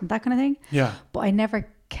assistant and that kind of thing. Yeah. But I never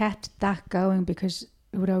kept that going because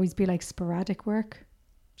it would always be like sporadic work.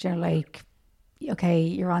 You know, like, okay,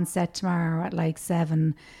 you're on set tomorrow at like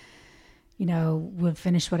 7, you know, we'll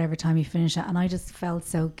finish whatever time you finish it. And I just felt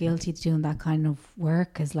so guilty doing that kind of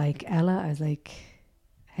work. Because like Ella, I was like,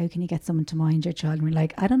 how can you get someone to mind your child? And we're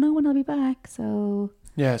like, I don't know when I'll be back. So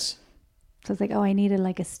yes. So it's like, oh, I needed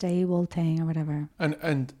like a stable thing or whatever. And I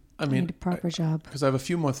mean, I need a proper job. Because I have a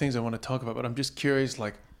few more things I want to talk about, but I'm just curious,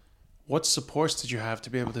 like, what supports did you have to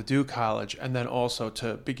be able to do college and then also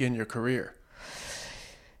to begin your career?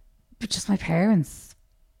 But just my parents.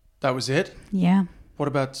 That was it? Yeah. What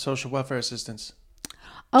about social welfare assistance?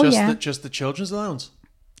 Oh, just yeah. Just the children's allowance?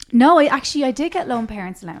 No, I did get lone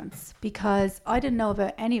parents allowance because I didn't know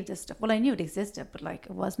about any of this stuff. Well, I knew it existed, but like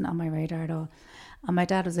it wasn't on my radar at all. And my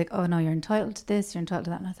dad was like, "Oh no, you're entitled to this, you're entitled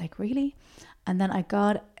to that." And I was like, "Really?" And then I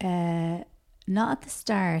got not at the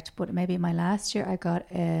start, but maybe my last year, I got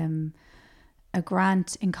a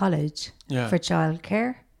grant in college for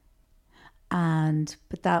childcare.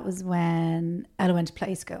 But that was when Ella went to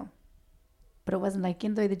play school. But it wasn't like, you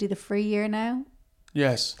know, they do the free year now.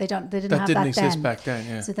 Yes. They didn't that have didn't that exist then. back then,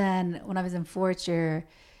 yeah. So then when I was in fourth year,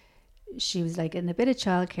 she was like in a bit of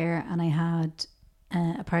childcare, and I had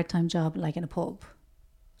a part-time job like in a pub.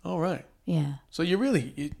 All right. Yeah. So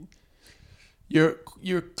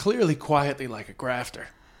you're clearly quietly like a grafter.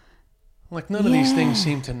 Like none of these things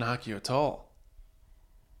seem to knock you at all.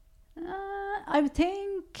 I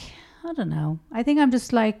think, I don't know. I think I'm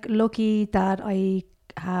just like lucky that I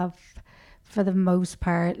have, for the most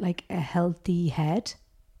part, like a healthy head.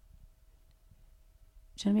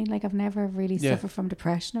 Do you know what I mean? Like I've never really suffered from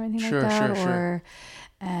depression or anything like that. Or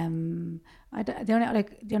the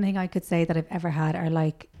only thing I could say that I've ever had are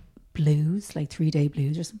like blues, like 3-day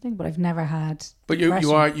blues or something, but I've never had. But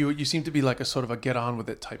you seem to be like a sort of a get on with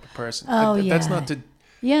it type of person. Oh, yeah. That's not to.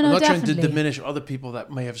 Yeah, I'm no, not definitely. trying to diminish other people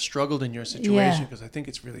that may have struggled in your situation because I think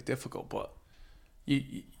it's really difficult. But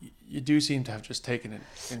you do seem to have just taken it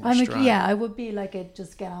in your stride. I would be like a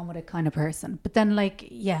just get on with it kind of person. But then like,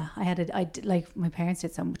 I did, like my parents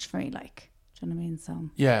did so much for me. Like, do you know what I mean?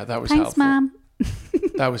 So yeah, that was thanks, helpful. Mom.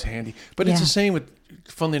 That was handy. But it's the same with,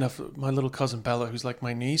 funnily enough, my little cousin Bella, who's like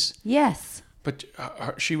my niece. Yes. But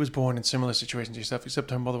she was born in similar situations to yourself,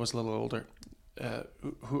 except her mother was a little older.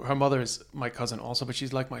 Her mother is my cousin also, but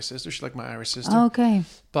she's like my sister. She's like my Irish sister. Okay.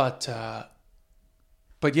 But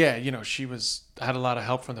yeah, you know, had a lot of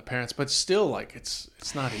help from the parents, but still, like, it's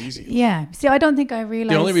not easy. Yeah. See, I don't think I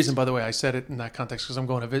realized. The only reason, by the way, I said it in that context because I'm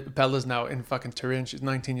going to visit. Bella's now in fucking Turin. She's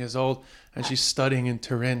 19 years old and she's studying in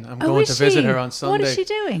Turin. I'm going to visit her on Sunday. What is she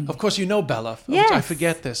doing? Of course, you know Bella. Yes. I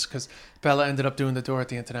forget this because Bella ended up doing the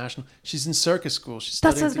Dorothy International. She's in circus school. That's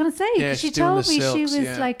what I was going to say. Yeah, she she's doing told the me silks, she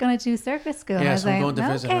was like going to do circus school. Yeah, I so I'm going to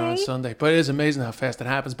visit her on Sunday. But it is amazing how fast it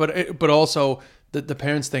happens. But also the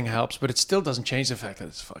parents thing helps. But it still doesn't change the fact that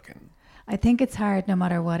it's fucking. I think it's hard no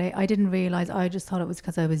matter what. I didn't realize. I just thought it was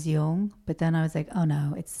because I was young, but then I was like, oh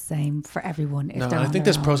no, it's the same for everyone. No, I think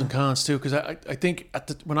there's pros and cons too. Because I think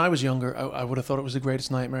when I was younger, I would have thought it was the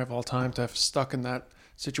greatest nightmare of all time to have stuck in that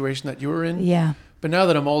situation that you were in. Yeah. But now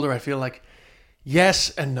that I'm older, I feel like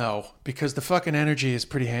yes and no, because the fucking energy is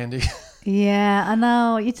pretty handy. Yeah, I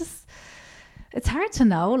know. It's hard to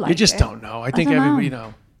know. Like you just don't know. I think everybody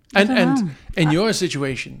know. And in your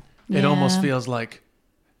situation, it almost feels like,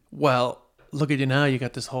 well, look at you now. You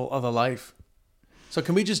got this whole other life. So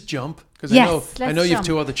can we just jump? Because I know you have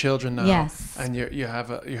 2 other children now. Yes. And you have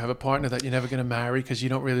a partner that you're never going to marry because you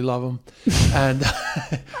don't really love him, and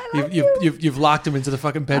you've locked him into the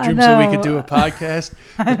fucking bedroom so we could do a podcast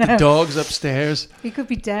with the dogs upstairs. He could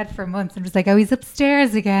be dead for months. I'm just like, oh, he's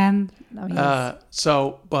upstairs again. No,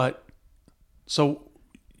 So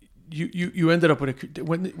you ended up with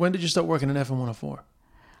when did you start working in FM 104?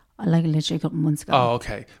 Like literally a couple months ago. Oh,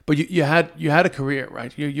 okay. But you had a career,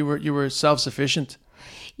 right? You were self-sufficient.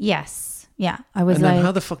 Yes. Yeah. I was. And then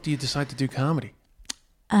how the fuck do you decide to do comedy?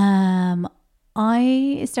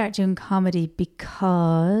 I started doing comedy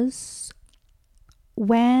because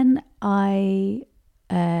when I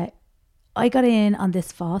got in on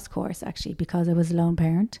this FOSS course actually because I was a lone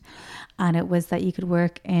parent, and it was that you could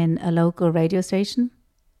work in a local radio station,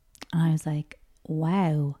 and I was like,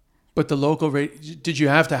 wow. But the local radio, did you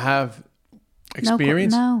have to have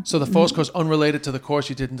experience? No. So the FOSS course unrelated to the course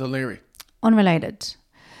you did in Deliri? Unrelated.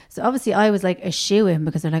 So obviously I was like a shoo-in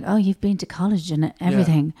because they're like, oh, you've been to college and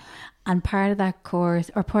everything. Yeah. And part of that course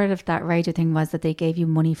or part of that radio thing was that they gave you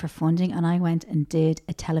money for funding. And I went and did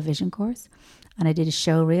a television course and I did a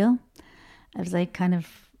show reel. It was like kind of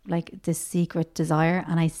like this secret desire.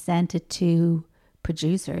 And I sent it to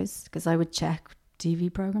producers because I would check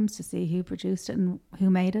TV programs to see who produced it and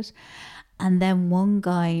who made it. And then one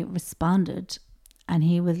guy responded and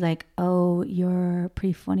he was like, oh, you're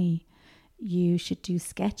pretty funny. You should do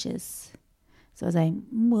sketches. So I was like,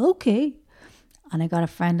 okay. And I got a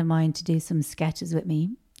friend of mine to do some sketches with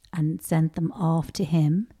me and sent them off to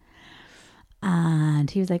him.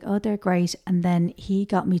 And he was like, oh, they're great. And then he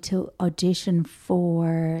got me to audition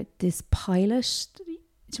for this pilot. Do you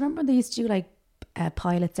remember when they used to do like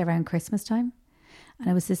pilots around Christmas time? And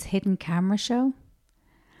it was this hidden camera show.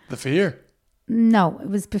 The Fear? No, it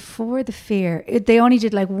was before The Fear. They only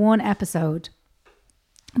did like one episode,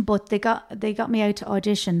 but they got me out to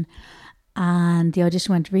audition, and the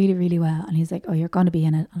audition went really, really well. And he's like, "Oh, you're going to be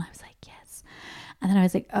in it," and I was like, "Yes." And then I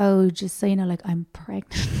was like, "Oh, just so you know, like I'm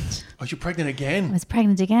pregnant." Oh, you're pregnant again? I was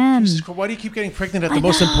pregnant again. Jesus Christ, why do you keep getting pregnant at the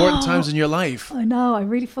most important times in your life? I know. I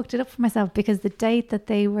really fucked it up for myself because the date that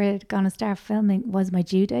they were going to start filming was my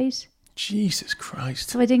due date. Jesus Christ.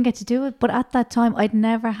 So I didn't get to do it. But at that time, I'd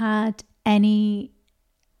never had any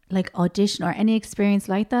like audition or any experience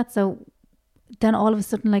like that. So then all of a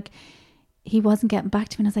sudden, like, he wasn't getting back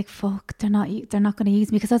to me, and I was like, fuck, they're not going to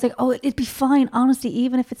use me. Because I was like, oh, it'd be fine, honestly,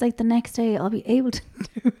 even if it's like the next day, I'll be able to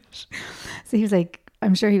do it. So he was like,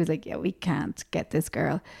 I'm sure he was like, yeah, we can't get this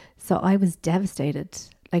girl. So I was devastated,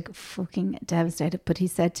 like fucking devastated. But he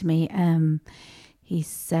said to me, he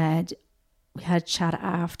said, we had a chat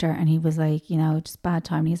after, and he was like, you know, just bad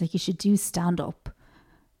time. And he's like, you should do stand up.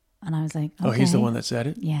 And I was like, okay. Oh, he's the one that said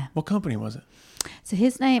it? Yeah. What company was it? So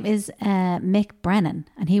his name is Mick Brennan,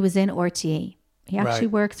 and he was in RTE. He actually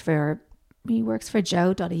works for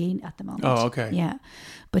Joe.ie at the moment. Oh, okay. Yeah.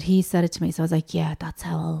 But he said it to me. So I was like, yeah, that's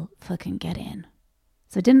how I'll fucking get in.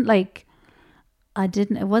 So it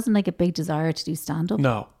wasn't like a big desire to do stand up.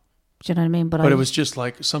 No. Do you know what I mean? But it was just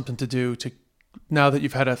like something to do to, now that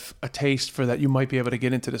you've had a taste for that, you might be able to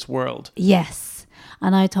get into this world. Yes.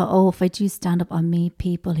 And I thought, oh, if I do stand up, I'll meet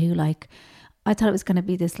people who like, I thought it was going to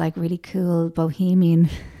be this like really cool bohemian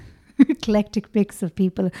eclectic mix of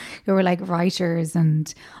people who were like writers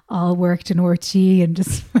and all worked in RTE, and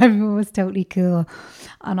just everyone was totally cool.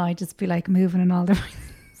 And I'd just be like moving in all the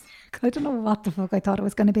I don't know what the fuck I thought it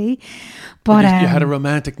was going to be. But you had a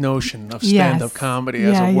romantic notion of stand-up comedy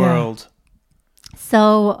as a world.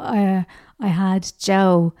 So I had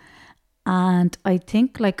Joe, and I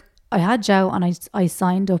think like I had Joe, and I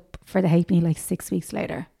signed up for the Hate Me like 6 weeks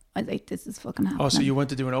later. I was like, this is fucking happening. Oh, so you went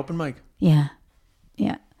to do an open mic? Yeah.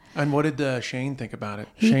 Yeah. And what did Shane think about it?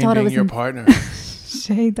 He Shane thought being it was your partner.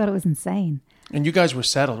 Shane thought it was insane. And you guys were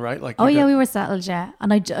settled, right? Like, we were settled, yeah.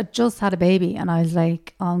 And I just had a baby, and I was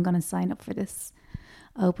like, oh, I'm going to sign up for this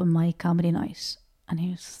open mic comedy night. And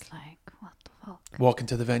he was just like, what the fuck? Walk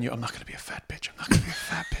into the venue, I'm not going to be a fat bitch. I'm not going to be a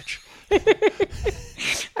fat bitch.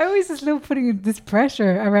 I always just love putting this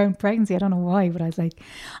pressure around pregnancy. I don't know why, but I was like,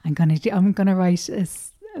 I'm gonna write a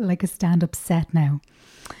stand-up set now.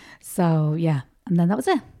 So yeah, and then that was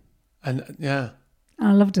it. And yeah, and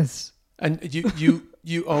I loved it. And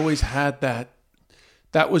you always had that.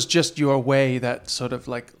 That was just your way. That sort of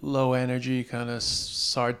like low energy, kind of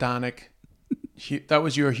sardonic. That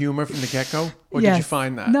was your humor from the get-go, or did you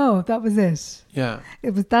find that? No, that was it. Yeah,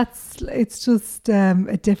 it's just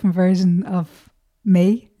a different version of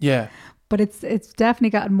me. Yeah, but it's definitely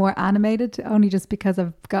gotten more animated, only just because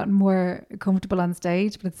I've gotten more comfortable on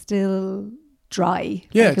stage. But it's still dry.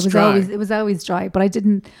 Yeah, like it's dry. It was always dry, but I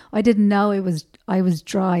didn't know I was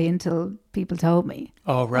dry until people told me.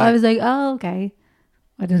 Oh right. I was like, oh okay.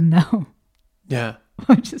 I didn't know. Yeah.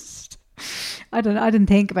 I didn't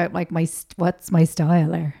think about like what's my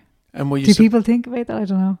style or. And do people think about that? I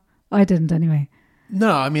don't know. I didn't anyway.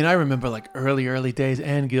 No, I mean I remember like early days.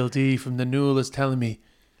 Anne Gildee from the Newell is telling me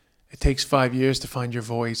it takes 5 years to find your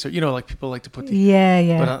voice, or like people like to put.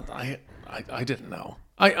 Yeah. But I didn't know.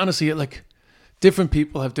 I honestly like different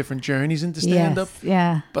people have different journeys into stand up. Yes,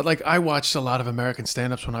 yeah. But like I watched a lot of American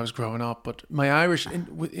stand ups when I was growing up. But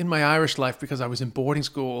in my Irish life, because I was in boarding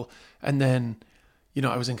school and then.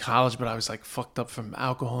 I was in college, but I was like fucked up from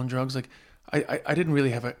alcohol and drugs. Like I didn't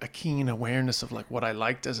really have a keen awareness of like what I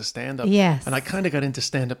liked as a stand-up. Yes. And I kind of got into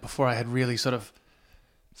stand-up before I had really sort of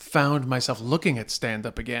found myself looking at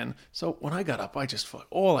stand-up again. So when I got up, I thought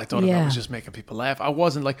about was just making people laugh. I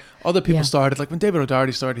wasn't like other people started. Like when David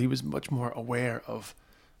O'Doherty started, he was much more aware of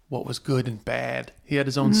what was good and bad. He had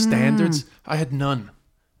his own standards. I had none.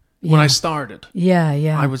 When I started.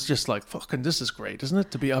 Yeah. I was just like, fucking, this is great, isn't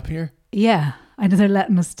it? To be up here. Yeah. And they're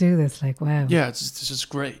letting us do this. Like, wow. Yeah, this is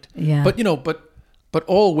great. Yeah. But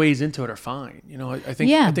all ways into it are fine. I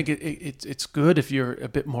think it's good if you're a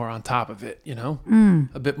bit more on top of it,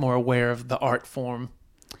 a bit more aware of the art form.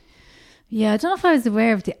 Yeah, I don't know if I was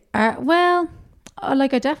aware of the art. Well,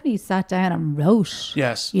 like I definitely sat down and wrote.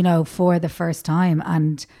 Yes. For the first time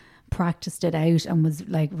and practiced it out and was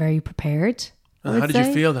like very prepared. How did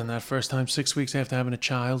you feel then that first time, 6 weeks after having a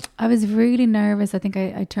child? I was really nervous. I think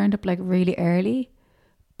I turned up like really early,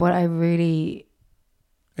 but I really.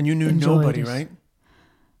 And you knew nobody, right?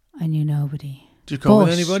 I knew nobody. Did you go with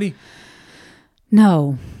anybody?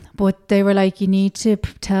 No, but they were like, you need to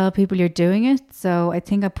tell people you're doing it. So I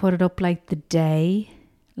think I put it up like the day,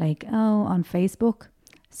 like, on Facebook.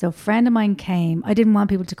 So a friend of mine came. I didn't want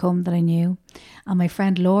people to come that I knew. And my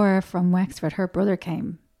friend Laura from Wexford, her brother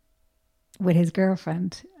came with his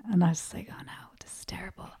girlfriend. And I was like, oh no, this is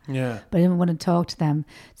terrible. Yeah. But I didn't want to talk to them.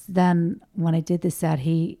 So then when I did the set,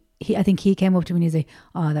 I think he came up to me and he's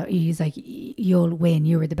like, he's like, you'll win.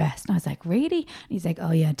 You were the best. And I was like, really? And he's like,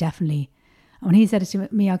 oh yeah, definitely. And when he said it to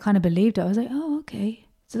me, I kind of believed it. I was like, oh, okay.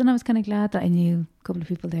 So then I was kind of glad that I knew a couple of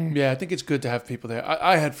people there. Yeah, I think it's good to have people there.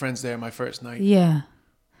 I had friends there my first night. Yeah.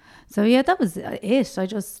 So yeah, that was it. I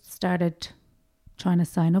just started trying to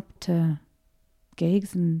sign up to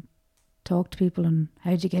gigs and talk to people and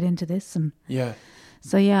how'd you get into this? And yeah.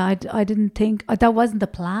 So yeah, I didn't think, that wasn't the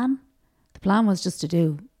plan. The plan was just to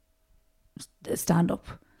do stand up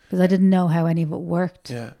because I didn't know how any of it worked.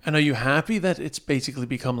 Yeah. And are you happy that it's basically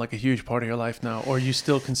become like a huge part of your life now, or you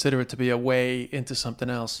still consider it to be a way into something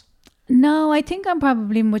else? No, I think I'm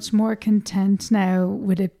probably much more content now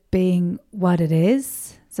with it being what it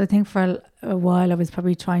is. So I think for a while I was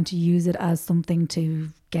probably trying to use it as something to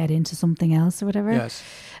get into something else or whatever. Yes.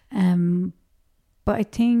 But I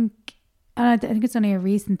think it's only a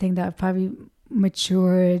recent thing that I've probably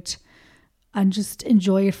matured and just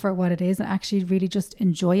enjoy it for what it is and actually really just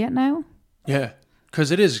enjoy it now. Yeah,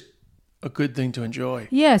 because it is a good thing to enjoy.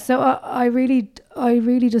 Yeah, so I really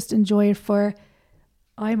just enjoy it for,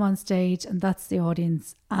 I'm on stage and that's the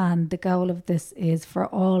audience, and the goal of this is for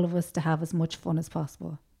all of us to have as much fun as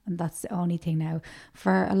possible, and that's the only thing now.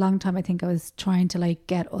 For a long time I think I was trying to like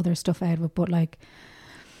get other stuff out of it, but like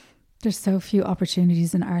there's so few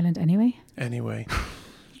opportunities in Ireland anyway.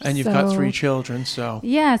 And you've got 3 children, so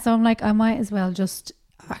yeah, so I'm like, I might as well just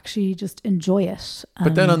enjoy it.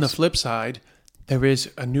 But then on the flip side, there is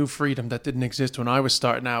a new freedom that didn't exist when I was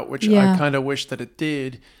starting out, which I kind of wish that it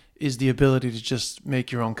did, is the ability to just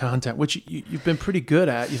make your own content, which you've been pretty good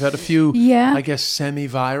at. You've had a few, I guess,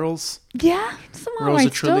 semi-virals. Yeah, some Rosa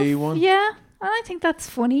Tralee one. Yeah, and I think that's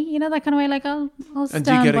funny. You know, that kind of way, like I'll stand by that. And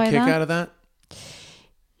do you get a kick out of that?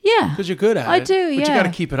 Yeah. Because you're good at it. I do, But you got to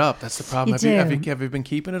keep it up. That's the problem. Have you been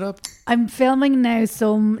keeping it up? I'm filming now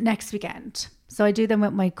some next weekend. So I do them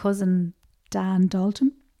with my cousin, Dan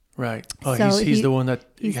Dalton. Right. Oh, so he's the one that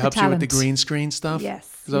helps you with the green screen stuff? Yes.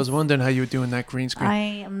 Because I was wondering how you were doing that green screen. I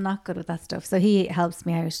am not good with that stuff. So he helps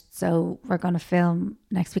me out. So we're going to film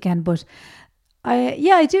next weekend. But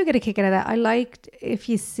I do get a kick out of that. I liked if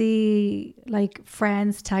you see like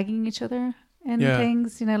friends tagging each other in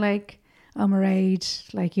things, you know, like, I'm alright,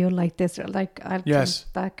 like you'll like this, or like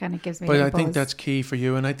that kind of gives me. But I think that's key for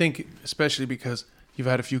you, and I think especially because you've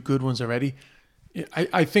had a few good ones already.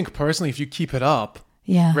 I think personally, if you keep it up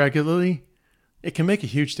regularly, it can make a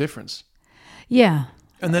huge difference. Yeah,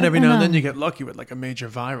 and then every now and then you get lucky with like a major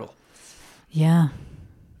viral. Yeah,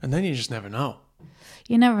 and then you just never know.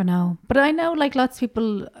 You never know. But I know like lots of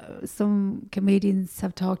people, some comedians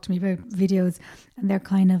have talked to me about videos, and they're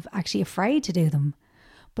kind of actually afraid to do them.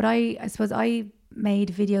 But I suppose I made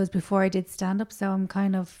videos before I did stand-up, so I'm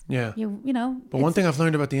kind of, you know. But one thing I've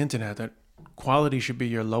learned about the internet, that quality should be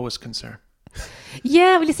your lowest concern.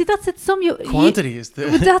 Yeah, well, you see, that's it. Quantity is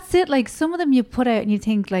the... That's it. Like, some of them you put out and you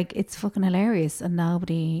think, like, it's fucking hilarious, and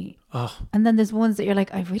nobody... Oh. And then there's ones that you're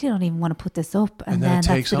like, I really don't even want to put this up. And then it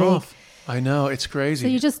takes off. I know, it's crazy. So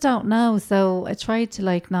you just don't know. So I try to,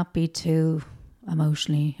 like, not be too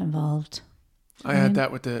emotionally involved. I had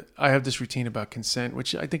that I have this routine about consent,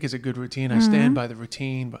 which I think is a good routine. I stand by the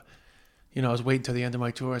routine, but you know, I was waiting till the end of my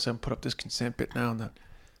tour. I said, I'm put up this consent bit now, and that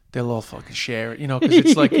they'll all fucking share it, you know, because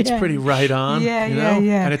it's like it's pretty right on, you know,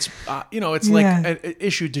 and it's you know, it's like an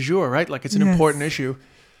issue du jour, right? Like it's an important issue.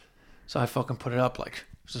 So I fucking put it up, like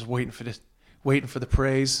just waiting for the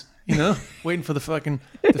praise, you know, waiting for the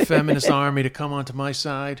feminist army to come onto my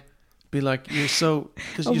side. Be like, you're so...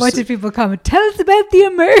 What did people comment? Tell us about the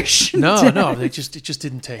immersion. No, it just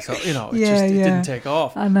didn't take off. You know, it didn't take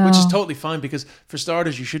off. I know. Which is totally fine, because for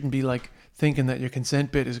starters, you shouldn't be like thinking that your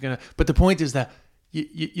consent bit is going to... But the point is that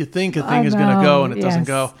you think a thing is going to go and it doesn't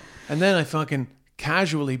go. And then I fucking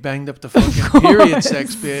casually banged up the fucking period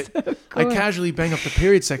sex bit. I casually banged up the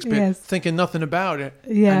period sex bit, thinking nothing about it.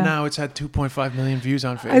 Yeah. And now it's had 2.5 million views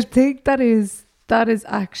on Facebook. I think that is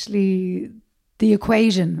actually the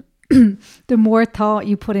equation. The more thought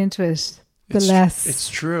you put into it, the less. It's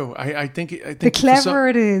true. I think the cleverer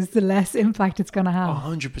it is, the less impact it's going to have.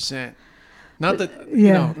 100%. Not that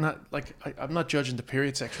you know, not like I'm not judging the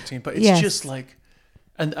period sex routine, but it's just like,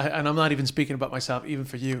 and I'm not even speaking about myself. Even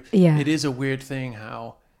for you, it is a weird thing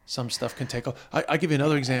how some stuff can take off. I give you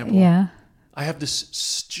another example. Yeah, I have this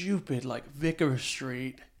stupid like Vicar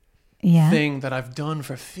Street thing that I've done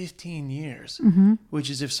for 15 years, which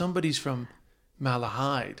is if somebody's from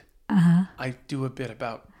Malahide. I do a bit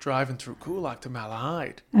about driving through Coolock to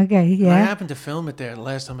Malahide. Okay, And I yeah. happened to film it there the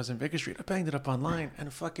last time I was in Vicar Street. I banged it up online and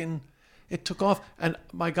it took off. And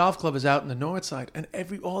my golf club is out in the north side, and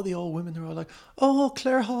all the old women, they're all like, "Oh,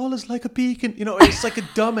 Clare Hall is like a beacon." You know, it's like a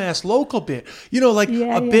dumbass local bit. You know, like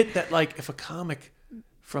bit that, like, if a comic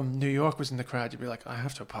from New York was in the crowd, you'd be like, "I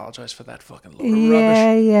have to apologize for that fucking load of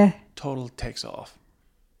rubbish." Yeah. Total takes off.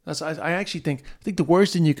 I actually think the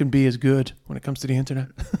worst thing you can be is good when it comes to the internet.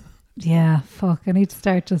 Yeah, fuck. I need to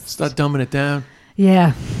start Start dumbing it down.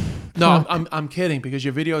 Yeah. No, Fuck. I'm kidding, because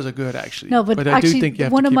your videos are good, actually. No, but I actually, do think you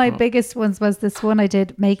have one to of keep my them up. biggest ones was this one I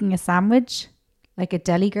did making a sandwich, like a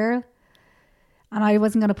deli girl. And I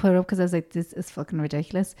wasn't going to put it up because I was like, this is fucking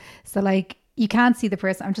ridiculous. So, like, you can't see the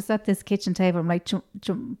person. I'm just at this kitchen table. I'm like,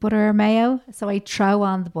 butter or mayo? So I throw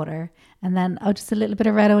on the butter, and then just a little bit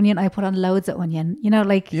of red onion. I put on loads of onion, you know,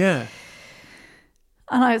 like. Yeah.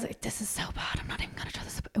 And I was like, this is so bad. I'm not even going to throw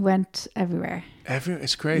this up. It went everywhere.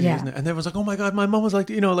 It's crazy, Yeah. isn't it? And everyone's like, "Oh my God, my mom was like,"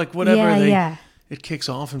 you know, like whatever. Yeah. It kicks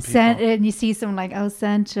off in people. And you see someone like,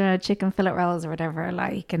 sent chicken fillet rolls or whatever,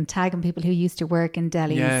 like, and tagging people who used to work in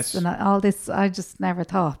delis. Yes. And all this, I just never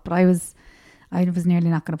thought. But I was nearly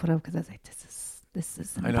not going to put it up because I was like, this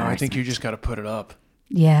is an I know. I think you embarrassment. just got to put it up.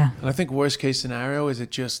 Yeah. And I think worst case scenario is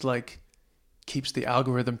it just like keeps the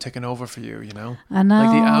algorithm ticking over for you, you know? I know.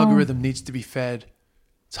 Like the algorithm needs to be fed.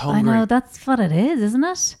 It's hungry. I know, that's what it is, isn't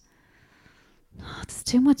it? Oh, there's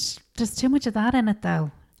too much of that in it,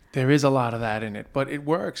 though. There is a lot of that in it, but it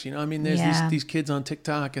works, you know? I mean, there's Yeah. these kids on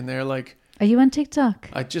TikTok, and they're like, Are you on TikTok?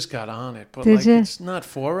 I just got on it, but Did like you? it's not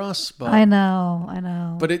for us. But I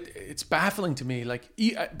know. But it's baffling to me. Like,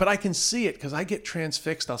 but I can see it because I get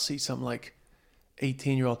transfixed. I'll see some like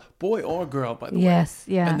 18-year-old boy or girl, by the way. Yes,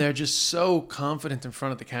 yeah. And they're just so confident in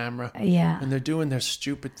front of the camera. Yeah. And they're doing their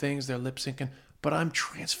stupid things. They're lip syncing. But I'm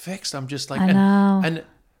transfixed. I'm just like, I know. and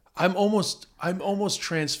I'm almost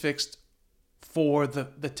transfixed for the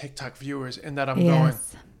TikTok viewers, in that I'm going,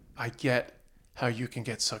 Yes. I get how you can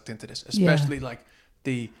get sucked into this, especially like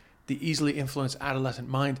the easily influenced adolescent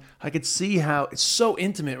mind. I could see how it's so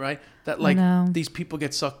intimate, right? That like know. these people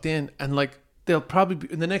get sucked in, and like they'll probably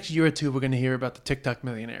be, in the next year or two, we're going to hear about the TikTok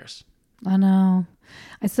millionaires. I know.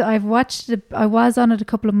 I've watched it. I was on it a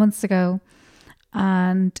couple of months ago,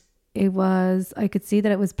 and I could see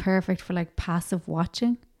that it was perfect for like passive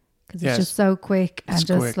watching, because it's Yes. just so quick and It's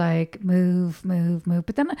just quick. like move.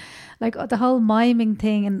 But then like the whole miming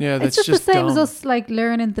thing, and Yeah, it's that's just the just same as dumb. us like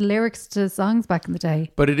learning the lyrics to songs back in the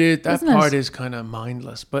day. But it is, that Isn't it? part is kind of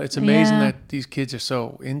mindless, but it's amazing Yeah. that these kids are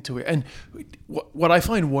so into it. And what I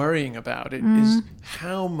find worrying about it is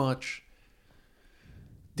how much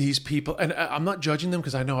these people, and I'm not judging them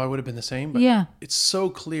because I know I would have been the same, but Yeah. it's so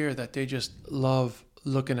clear that they just love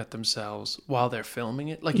looking at themselves while they're filming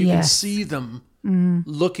it. Like you can Yes. see them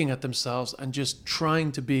looking at themselves and just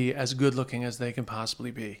trying to be as good looking as they can possibly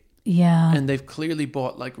be. Yeah. And they've clearly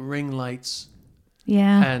bought like ring lights,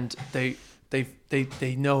 Yeah. and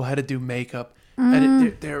they know how to do makeup,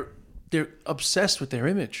 and they're obsessed with their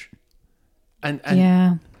image. And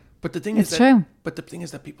yeah. but the thing It's is that true. but the thing is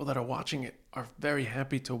that people that are watching it are very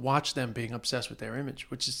happy to watch them being obsessed with their image,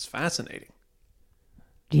 which is fascinating.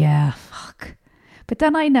 Yeah. Fuck. But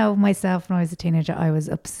then I know myself when I was a teenager, I was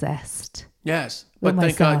obsessed. Yes, With but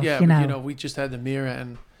thank God, myself, yeah. you but, know. you know, we just had the Mira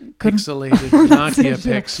and Couldn't- pixelated Nokia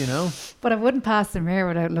pics, you know. But I wouldn't pass the mirror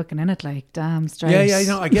without looking in it, like, damn straight. Yeah, I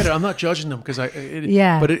know, I get it. I'm not judging them because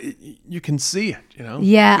Yeah. but you can see it, you know.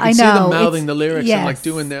 Yeah, you can I see know. them mouthing It's- the lyrics and like yes.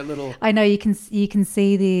 doing their little. I know you can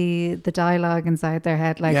see the dialogue inside their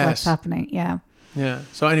head, like what's Yes. happening. Yeah. Yeah.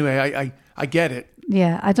 So anyway, I get it.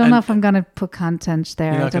 Yeah. I don't know if I'm going to put content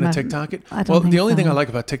there. You're I not don't going to know. TikTok it? I don't Well, think the only thing so. I like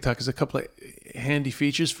about TikTok is a couple of handy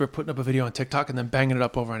features for putting up a video on TikTok and then banging it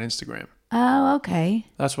up over on Instagram. Oh, okay.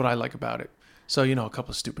 That's what I like about it. So, you know, a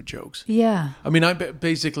couple of stupid jokes. Yeah. I mean,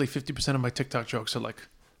 basically 50% of my TikTok jokes are like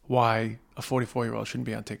why a 44-year-old shouldn't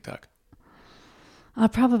be on TikTok. I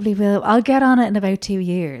probably will. I'll get on it in about 2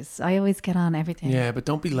 years. I always get on everything. Yeah, but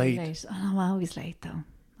don't be late. Oh, I'm always late, though.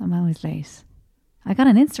 I'm always late. I got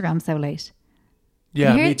on Instagram so late.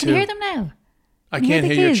 Yeah, me Can too. you hear them now? I Can you can't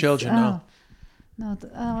the hear your kids? children, no. No,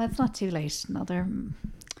 it's not too late. No, they're...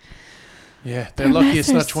 Yeah, they're They're lucky it's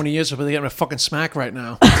not messers. 20 years, but they're getting a fucking smack right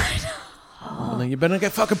now. Well, then you better not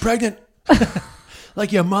get fucking pregnant.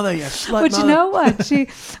 Like your mother, you slut But mother. you know what?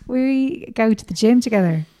 We go to the gym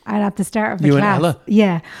together, and at the start of the You and class, Ella?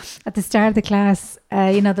 yeah, at the start of the class,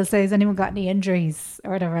 they'll say, "Has anyone got any injuries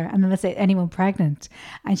or whatever?" And then they'll say, "Anyone pregnant?"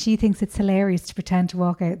 And she thinks it's hilarious to pretend to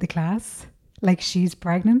walk out of the class like she's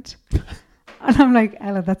pregnant. And I'm like,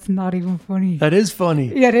 Ella, that's not even funny. That is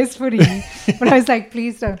funny. Yeah, it is funny. But I was like,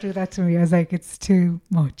 please don't do that to me. I was like, it's too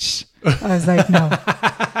much. I was like, no.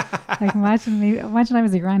 Like, imagine I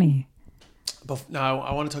was a granny. Now,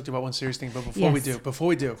 I want to talk to you about one serious thing, but Yes. before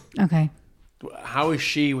we do, Okay. how is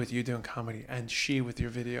she with you doing comedy and she with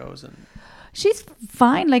your videos? And She's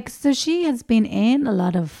fine. Like, so she has been in a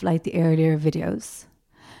lot of like the earlier videos.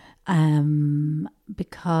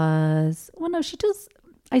 Because, well, no, she does.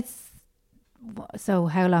 So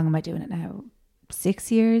how long am I doing it now?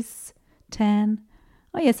 6 years? 10?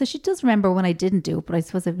 Oh yeah, so she does remember when I didn't do it, but I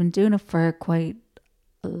suppose I've been doing it for quite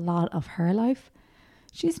a lot of her life.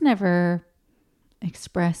 She's never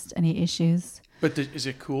expressed any issues. But is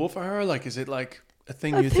it cool for her? Like, is it like a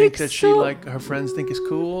thing I you think think that she, so. like, her friends think is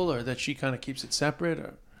cool, or that she kind of keeps it separate?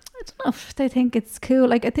 Or I don't know if they think it's cool.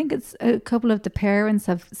 Like, I think it's a couple of the parents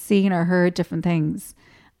have seen or heard different things,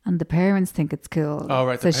 and the parents think it's cool. oh,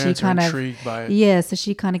 right, the parents are intrigued by it. Yeah, so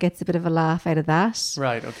she kind of gets a bit of a laugh out of that.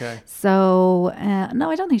 Right. Okay. So, no,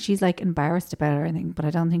 I don't think she's like embarrassed about it or anything, but I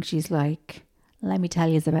don't think she's like, let me tell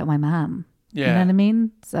you about my mom. Yeah. You know what I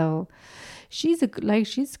mean? So she's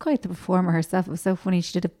she's quite the performer herself. It was so funny.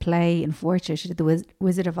 She did a play in Fortune. She did the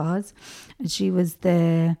Wizard of Oz, and she was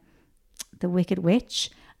the Wicked Witch.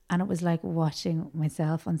 And it was like watching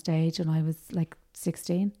myself on stage when I was like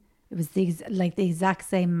 16. It was the exact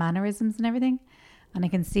same mannerisms and everything. And I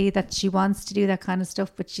can see that she wants to do that kind of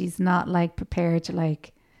stuff, but she's not like prepared to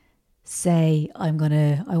like say, I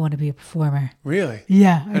want to be a performer. Really?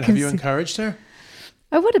 Yeah. And have you encouraged her?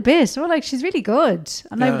 I would a bit. Well, like, she's really good.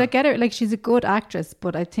 And I Yeah. like, get her, like, she's a good actress,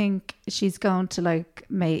 but I think she's going to like,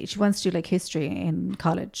 she wants to do like history in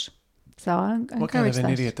college. So I What kind encourage of an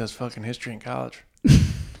that. idiot does fucking history in college?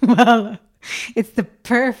 Well, it's the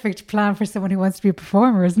perfect plan for someone who wants to be a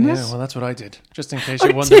performer, isn't Yeah, it? well, that's what I did. Just in case Oh,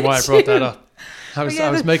 you wondered did why I brought that you? up. I was, yeah, I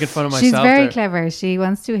was that- making fun of myself. She's very there. clever. She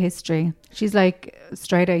wants to do history. She's like a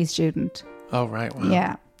straight A student. Oh, right. Wow.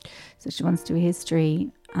 Yeah. So she wants to do history,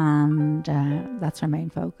 and that's her main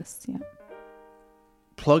focus. Yeah.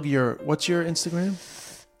 What's your Instagram?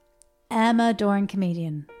 Emma Doran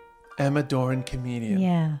Comedian. Emma Doran Comedian.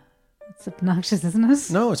 Yeah. It's obnoxious, isn't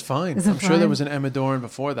it? No, it's fine. Is it I'm sure there fine? was an Emma Doran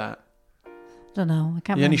before that. Don't know. I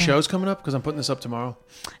can't Any remember. shows coming up? Because I'm putting this up tomorrow.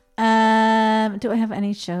 Do I have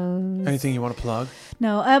any shows? Anything you want to plug?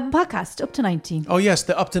 No. Podcast Up to 90 Oh, yes,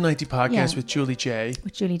 the Up to 90 podcast Yeah. with Julie J.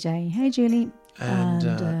 with Julie J. Hey, Julie.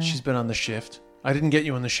 And she's been on the shift. I didn't get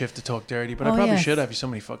you on the shift to talk dirty, but I Oh, probably yes. should have. You so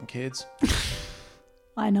many fucking kids.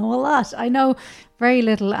 I know a lot. I know very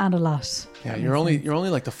little and a lot. Yeah, you're only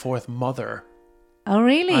like the fourth mother Oh,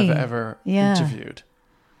 really? I've ever Yeah. interviewed.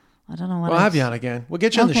 I don't know what. We'll have you on again. We'll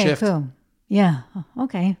get you on the shift. Cool. Yeah. Oh,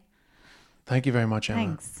 okay. Thank you very much, Emma.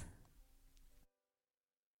 Thanks.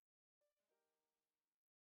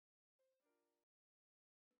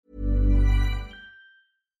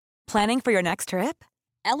 Planning for your next trip?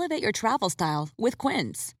 Elevate your travel style with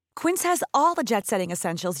Quince. Quince has all the jet-setting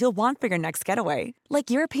essentials you'll want for your next getaway, like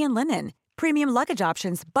European linen, premium luggage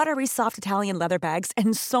options, buttery soft Italian leather bags,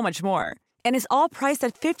 and so much more. And is all priced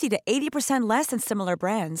at 50 to 80% less than similar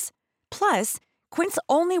brands. Plus, Quince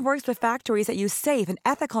only works with factories that use safe and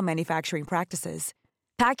ethical manufacturing practices.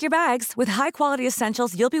 Pack your bags with high-quality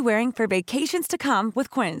essentials you'll be wearing for vacations to come with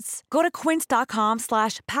Quince. Go to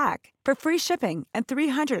quince.com/pack for free shipping and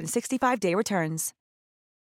 365-day returns.